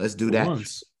let's do that.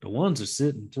 The ones are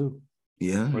sitting too.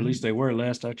 Yeah. Or at least they were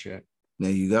last I checked.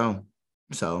 There you go.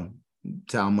 So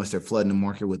tell how much they're flooding the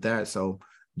market with that. So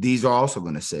these are also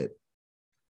going to sit.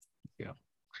 Yeah.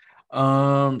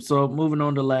 So moving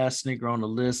on to the last sneaker on the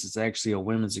list, it's actually a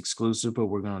women's exclusive, but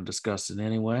we're going to discuss it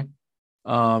anyway.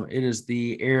 It is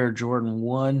the Air Jordan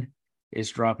 1. It's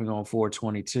dropping on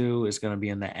 4/22. It's going to be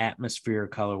in the Atmosphere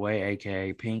colorway,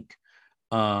 aka pink,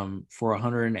 for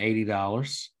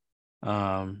 $180.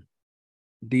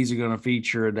 These are going to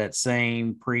feature that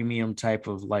same premium type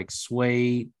of like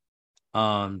suede.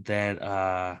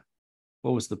 What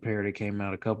was the pair that came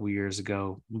out a couple years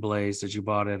ago, Blaze, that you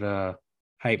bought at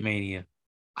Hype Mania?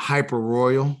 Hyper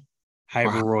Royal.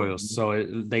 Hyper Royals. So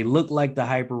they look like the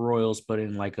Hyper Royals, but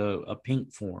in like a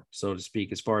pink form, so to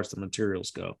speak, as far as the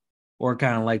materials go, or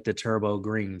kind of like the Turbo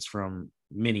Greens from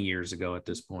many years ago at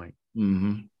this point.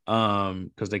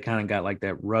 Because they kind of got like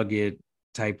that rugged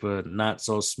type of not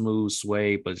so smooth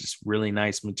suede, but just really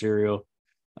nice material.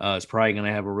 It's probably going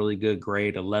to have a really good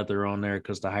grade of leather on there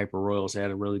because the Hyper Royals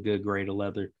had a really good grade of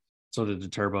leather. So did the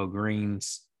Turbo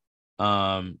Greens.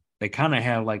 They kind of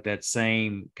have like that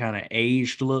same kind of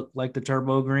aged look like the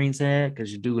Turbo Greens had,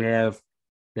 because you do have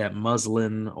that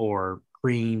muslin or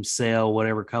cream sail,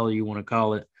 whatever color you want to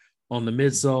call it, on the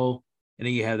midsole. And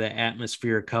then you have that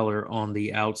Atmosphere color on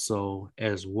the outsole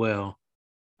as well.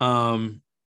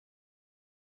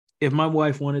 If my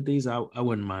wife wanted these, I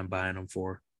wouldn't mind buying them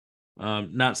for her.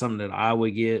 Not something that I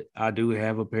would get. I do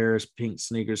have a pair of pink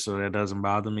sneakers, so that doesn't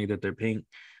bother me that they're pink,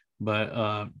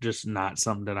 but just not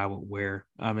something that I would wear.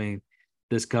 I mean,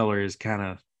 this color is kind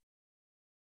of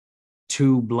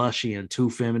too blushy and too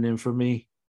feminine for me.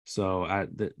 So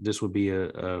this would be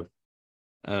it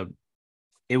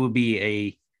would be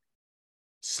a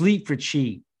sleep for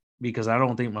cheap, because I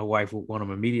don't think my wife would want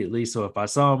them immediately. So if I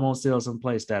saw them on sale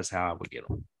someplace, that's how I would get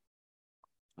them.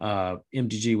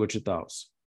 MTG, what's your thoughts?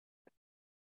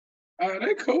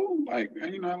 They're cool. Like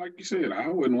you said, I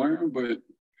wouldn't wear them, but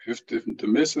if the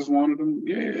missus wanted them,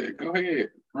 yeah, go ahead,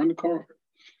 run the card.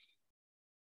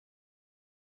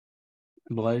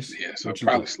 Blaze? Yeah, so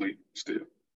probably sleep still.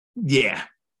 Yeah,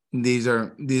 these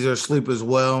are sleep as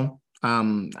well.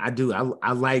 I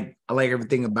like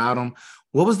everything about them.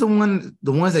 What was the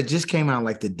ones that just came out,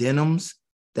 like the denims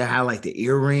that had like the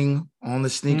earring on the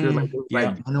sneaker, like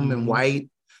denim and white?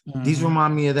 These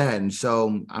remind me of that. And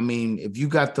so, I mean, if you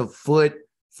got the foot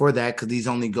for that, because these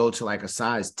only go to like a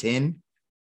size 10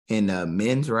 in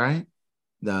men's, right?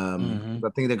 I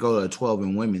think they go to a 12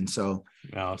 in women. So,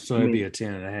 it'd be a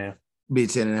 10.5. Be a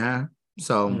 10.5.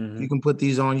 So you can put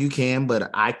these on, you can,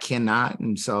 but I cannot.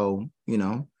 And so,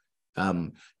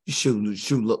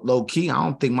 shoot, low key, I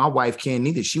don't think my wife can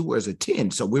either. She wears a 10.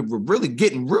 So we're really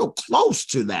getting real close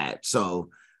to that.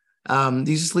 So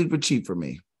these are sleeper cheap for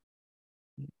me.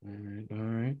 All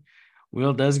right.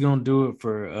 Well, that's going to do it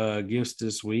for gifts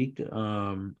this week.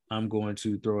 I'm going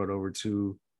to throw it over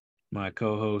to my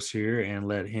co-host here and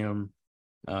let him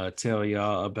tell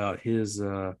y'all about his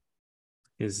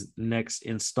next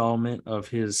installment of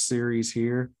his series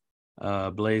here,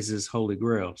 Blaze's Holy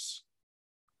Grails.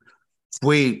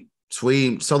 Sweet.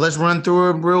 So let's run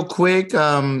through it real quick.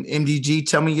 MDG,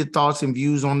 tell me your thoughts and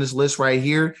views on this list right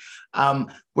here.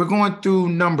 We're going through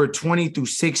number 20 through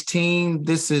 16.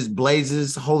 This is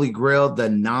Blaze's Holy Grail, the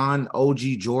non-OG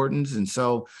Jordans. And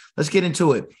so let's get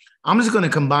into it. I'm just going to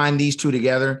combine these two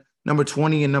together. Number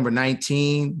 20 and number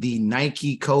 19, the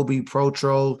Nike Kobe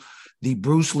Protro, the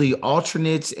Bruce Lee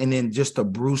alternates, and then just the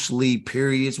Bruce Lee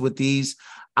periods with these.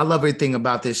 I love everything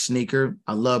about this sneaker.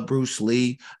 I love Bruce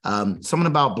Lee. Something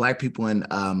about Black people in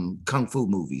Kung Fu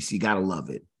movies. You got to love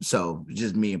it. So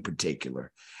just me in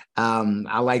particular.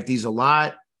 I like these a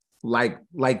lot. Like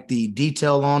the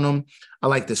detail on them. I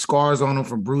like the scars on them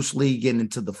from Bruce Lee getting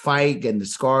into the fight, getting the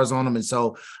scars on them. And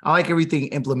so I like everything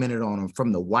implemented on them,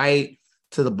 from the white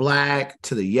to the black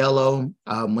to the yellow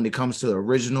when it comes to the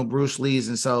original Bruce Lee's.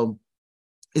 And so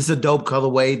it's a dope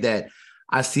colorway that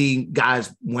I see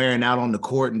guys wearing out on the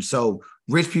court. And so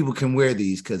rich people can wear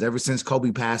these, because ever since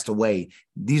Kobe passed away,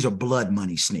 these are blood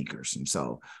money sneakers. And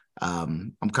so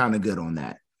I'm kind of good on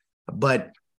that.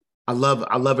 But I love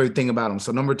everything about them.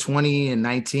 So number 20 and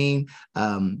 19,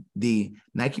 the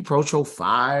Nike Protro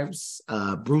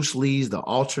 5s, Bruce Lee's, the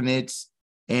alternates,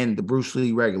 and the Bruce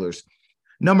Lee regulars.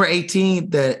 Number 18,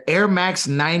 the Air Max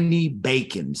 90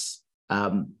 Bacons.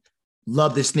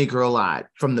 Love this sneaker a lot.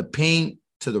 From the pink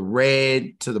to the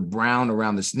red to the brown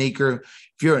around the sneaker.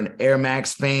 If you're an Air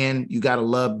Max fan, you got to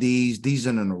love these. These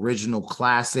are an original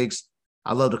classics.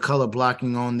 I love the color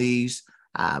blocking on these.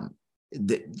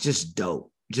 Just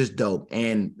dope. Just dope.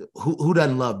 And who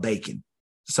doesn't love bacon?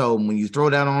 So when you throw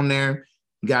that on there,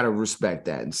 you got to respect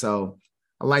that. And so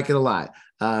I like it a lot.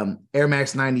 Air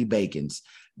Max 90 Bacons.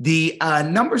 The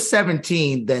number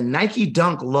 17, the Nike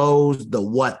Dunk Lows, the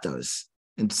What Does.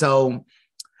 And so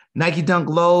Nike Dunk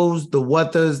Lows, the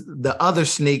Wuttas, the other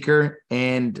sneaker,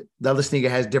 and the other sneaker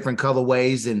has different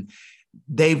colorways, and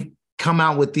they've come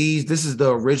out with these. This is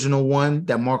the original one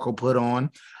that Marco put on.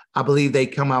 I believe they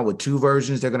come out with 2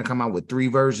 versions. They're going to come out with 3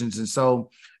 versions, and so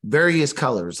various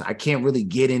colors. I can't really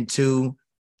get into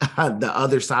the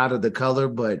other side of the color,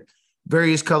 but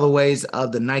various colorways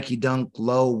of the Nike Dunk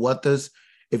Low Wuttas.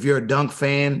 If you're a Dunk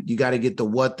fan, you got to get the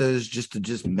Wuttas just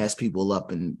to mess people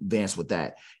up and advance with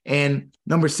that. And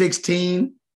number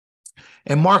 16,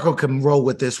 and Marco can roll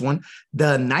with this one,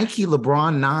 the Nike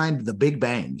LeBron 9, the Big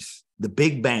Bangs. The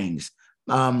Big Bangs.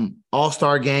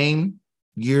 All-Star game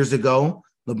years ago,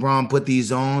 LeBron put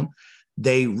these on.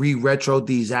 They re-retroed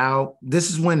these out.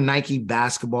 This is when Nike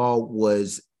basketball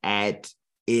was at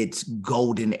its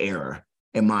golden era,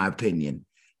 in my opinion.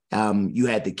 You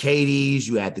had the KDs,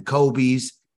 you had the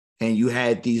Kobes, and you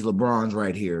had these LeBrons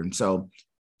right here. And so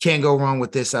can't go wrong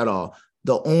with this at all.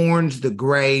 The orange, the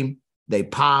gray, they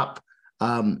pop.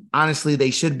 Honestly, they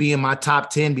should be in my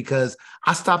top 10 because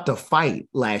I stopped a fight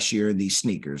last year in these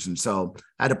sneakers. And so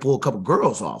I had to pull a couple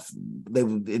girls off. They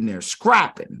were in there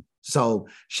scrapping. So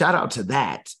shout out to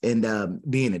that and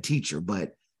being a teacher.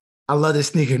 But I love this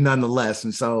sneaker nonetheless.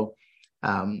 And so,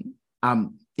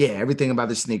 everything about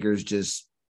the sneaker is just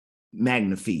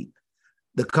magnifique.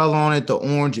 The color on it, the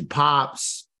orange, it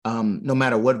pops. No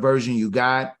matter what version you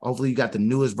got. Hopefully you got the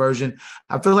newest version.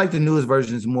 I feel like the newest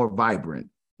version is more vibrant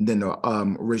than the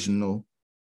original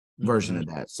version of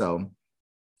that. So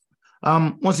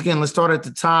once again, let's start at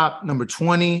the top. Number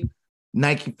 20,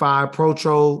 Nike 5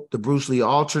 Protro, the Bruce Lee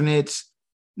alternates.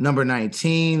 Number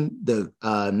 19, the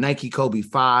Nike Kobe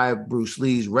 5 Bruce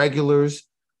Lee's regulars.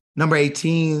 Number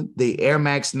 18, the Air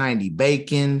Max 90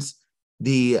 Bacons.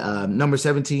 The number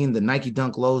 17, the Nike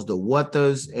Dunk Lows, the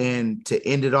Wuttas. And to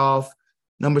end it off,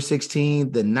 number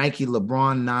 16, the Nike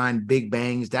LeBron 9 Big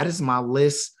Bangs. That is my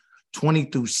list, 20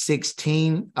 through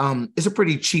 16. It's a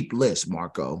pretty cheap list,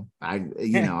 Marco. I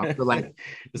feel like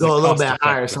go a little bit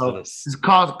higher. So it's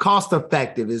cost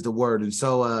effective is the word. And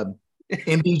so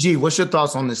MDG, what's your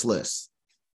thoughts on this list?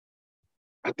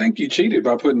 I think you cheated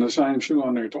by putting the same shoe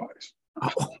on there twice.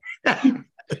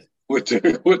 with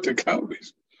the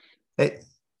Kobe's.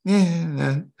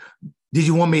 Yeah. Did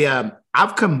you want me?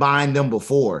 I've combined them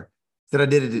before. That I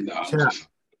did it. No,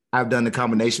 I've done the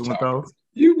combination with those.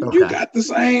 You got the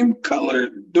same color,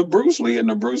 the Bruce Lee and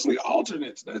the Bruce Lee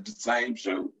alternates. That's the same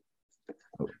shoe.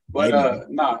 But I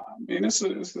mean it's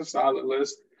a solid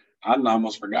list. I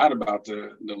almost forgot about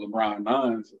the LeBron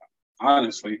 9s.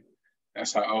 Honestly,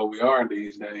 that's how old we are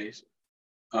these days.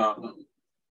 I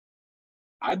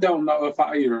don't know if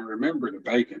I even remember the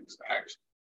Bacons actually.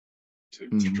 To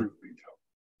truth be told,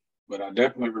 but I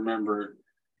definitely remember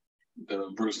the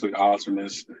Bruce Lee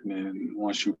alternates, and then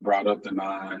once you brought up the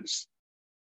 9s,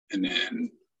 and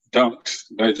then Dunks,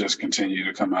 they just continue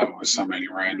to come out with so many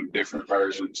random different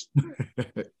versions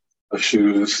of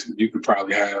shoes. You could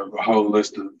probably have a whole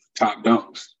list of top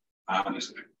Dunks,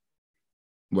 honestly.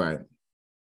 Right.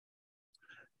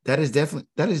 That is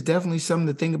definitely something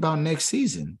to think about next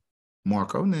season,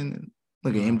 Marco. And then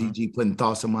look at MDG putting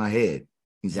thoughts in my head.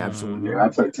 He's absolutely right. I'll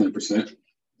take 10%.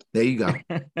 There you go.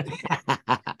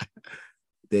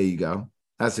 There you go.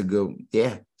 That's a good,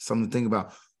 something to think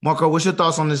about. Marco, what's your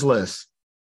thoughts on this list?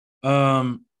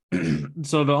 So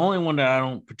the only one that I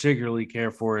don't particularly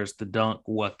care for is the Dunk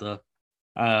Wutta.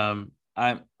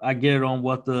 I get it on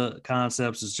what the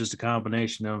concepts is just a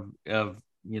combination of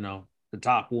the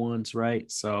top ones, right?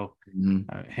 So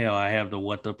hell, I have the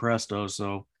Wutta Presto,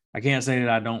 so I can't say that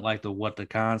I don't like the Wutta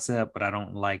concept, but I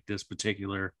don't like this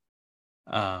particular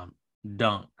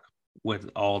dunk with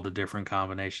all the different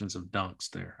combinations of dunks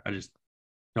there. I just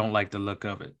don't like the look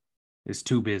of it. It's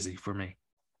too busy for me.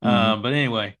 But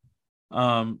anyway,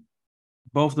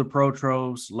 both the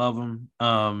Protros, love them.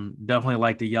 Definitely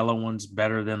like the yellow ones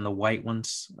better than the white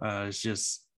ones. It's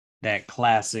just that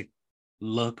classic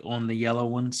look on the yellow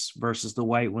ones versus the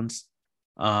white ones.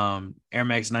 Air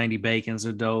Max 90 Bacons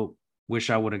are dope. Wish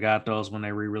I would have got those when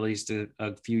they re-released it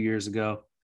a few years ago.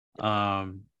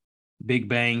 Big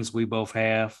Bangs we both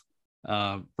have.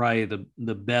 Probably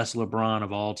the best LeBron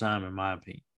of all time, in my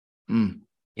opinion.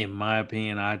 In my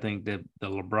opinion, I think that the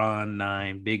LeBron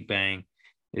 9 Big Bang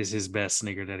is his best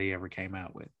sneaker that he ever came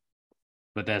out with.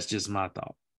 But that's just my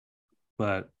thought.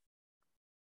 But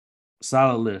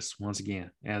solid list, once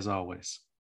again, as always.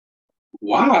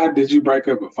 Why did you break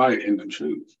up a fight in them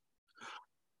shoes?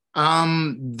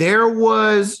 There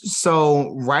was,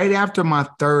 so right after my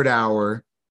third hour,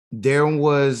 there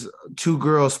was two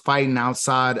girls fighting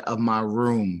outside of my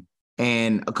room,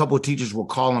 and a couple of teachers were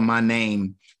calling my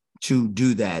name to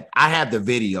do that. I have the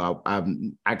video.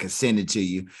 I can send it to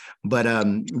you. But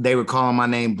they were calling my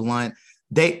name Blunt.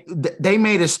 They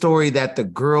made a story that the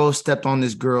girl stepped on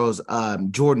this girl's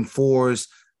Jordan 4s,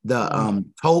 the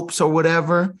Topes or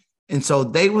whatever. And so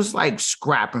they was like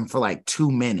scrapping for like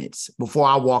 2 minutes before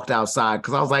I walked outside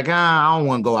because I was like, I don't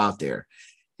want to go out there.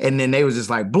 And then they was just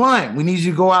like, Blunt, we need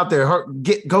you to go out there.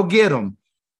 Go get them.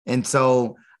 And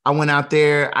so I went out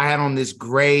there. I had on this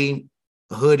gray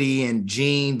hoodie and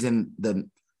jeans and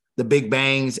the big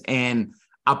bangs. And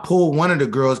I pulled one of the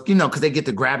girls, because they get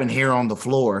to grabbing hair on the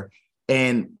floor.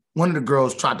 And one of the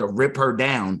girls tried to rip her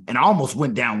down and I almost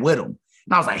went down with them.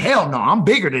 And I was like, hell no, I'm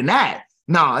bigger than that.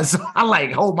 No, so I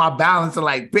like hold my balance and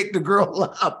like pick the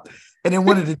girl up. And then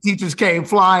one of the teachers came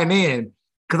flying in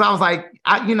because I was like,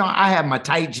 I had my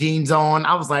tight jeans on.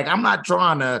 I was like, I'm not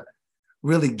trying to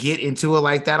really get into it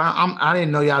like that. I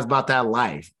didn't know y'all was about that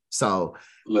life. So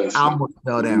listen, I almost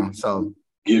fell down. So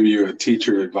give you a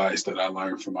teacher advice that I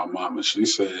learned from my mama. She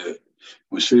said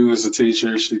when she was a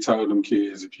teacher, she told them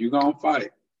kids, if you're going to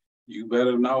fight, you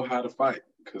better know how to fight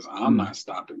because I'm not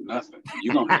stopping nothing.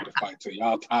 You're going to have to fight till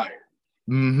y'all tired.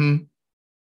 Mm-hmm.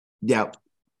 Yep.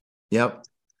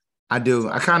 I do.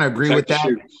 I kind of agree with that.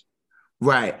 Shoes.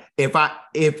 Right. If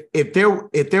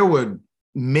there were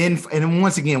men, and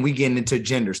once again, we getting into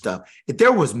gender stuff. If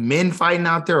there was men fighting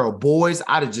out there or boys,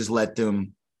 I'd have just let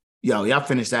them, y'all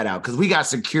finish that out because we got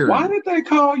security. Why did they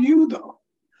call you though?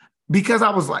 Because I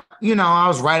was like, I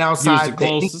was right outside. I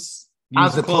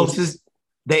was the closest.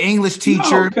 The English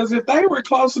teacher. Because if they were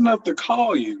close enough to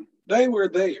call you, they were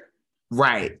there.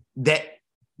 Right.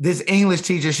 This English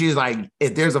teacher, she was like,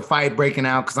 if there's a fight breaking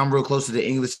out, because I'm real close to the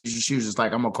English teacher, she was just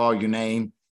like, I'm going to call your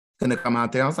name. Gonna come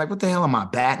out there. I was like, what the hell am I,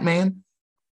 Batman?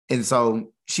 And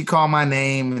so she called my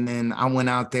name, and then I went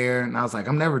out there, and I was like,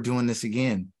 I'm never doing this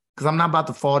again, because I'm not about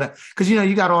to fall down. Because,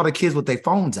 you got all the kids with their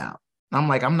phones out. And I'm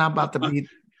like, I'm not about to be,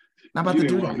 not about to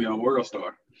do that. Be on World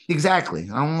Star. Exactly.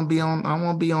 I want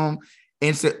to be on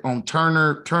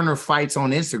Turner fights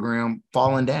on Instagram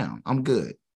falling down. I'm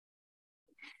good.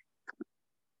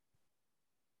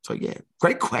 So yeah,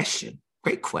 great question.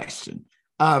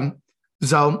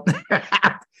 So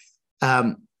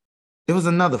there was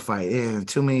another fight. Yeah,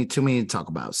 too many to talk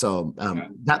about. So I'll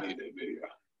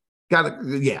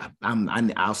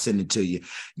send it to you.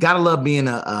 Gotta love being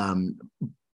a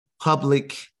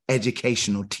public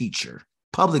educational teacher,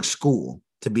 public school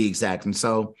to be exact. And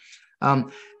so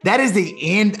that is the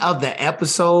end of the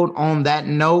episode on that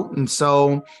note. And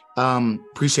so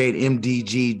appreciate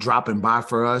MDG dropping by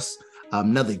for us.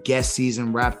 Another guest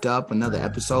season wrapped up, another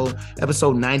episode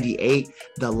 98,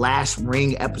 the last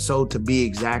ring episode to be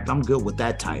exact. I'm good with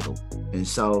that title. And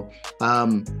so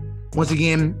once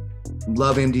again,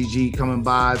 love MDG coming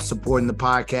by, supporting the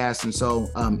podcast. And so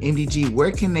MDG,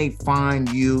 where can they find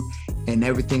you and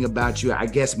everything about you? I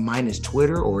guess minus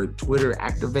Twitter or Twitter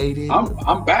activated.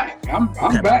 I'm back. I'm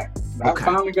back. Okay. I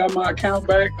finally got my account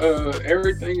back.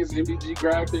 Everything is MDG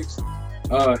Graphics.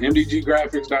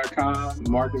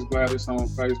 MDGgraphics.com, Marcus Gladys on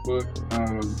Facebook.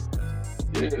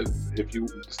 If you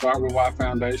start with Y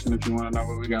Foundation, if you want to know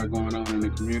what we got going on in the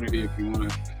community, if you want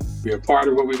to be a part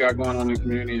of what we got going on in the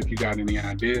community, if you got any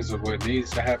ideas of what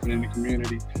needs to happen in the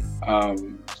community,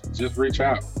 just reach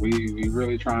out. We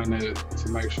really trying to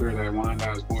make sure that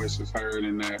Wyandott's voice is heard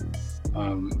and that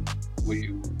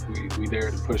we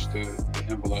dare to push the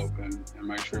envelope and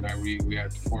make sure that we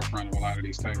at the forefront of a lot of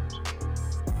these tables.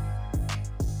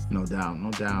 No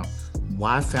doubt.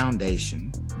 Y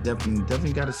Foundation.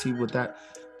 Definitely got to see what that,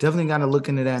 definitely got to look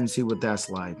into that and see what that's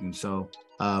like. And so,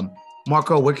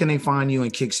 Marco, where can they find you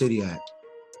in Kick City at?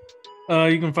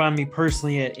 You can find me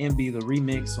personally at MB The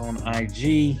Remix on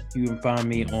IG. You can find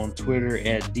me on Twitter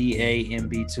at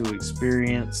DAMB2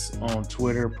 Experience on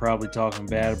Twitter, probably talking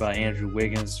bad about Andrew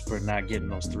Wiggins for not getting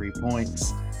those 3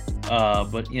 points.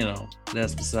 But,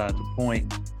 that's beside the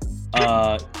point.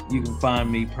 You can find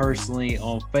me personally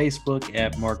on Facebook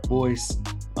at Mark Boyce.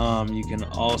 You can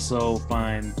also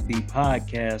find the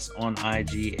podcast on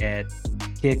IG at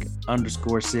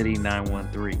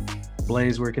kick_city913.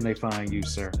 Blaze, where can they find you,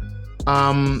 sir?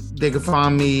 They can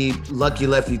find me Lucky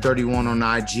Lefty 31 on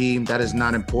IG. That is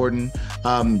not important.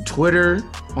 Twitter,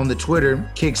 on the Twitter,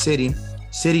 Kick City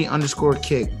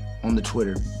 _kick on the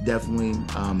Twitter. Definitely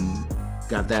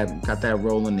got that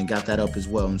rolling and got that up as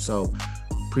well. And so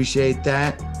appreciate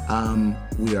that.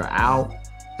 We are out.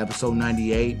 Episode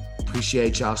 98.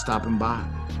 Appreciate y'all stopping by.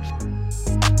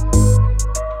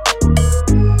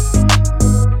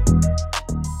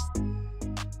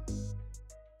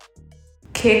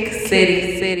 Kick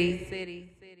City.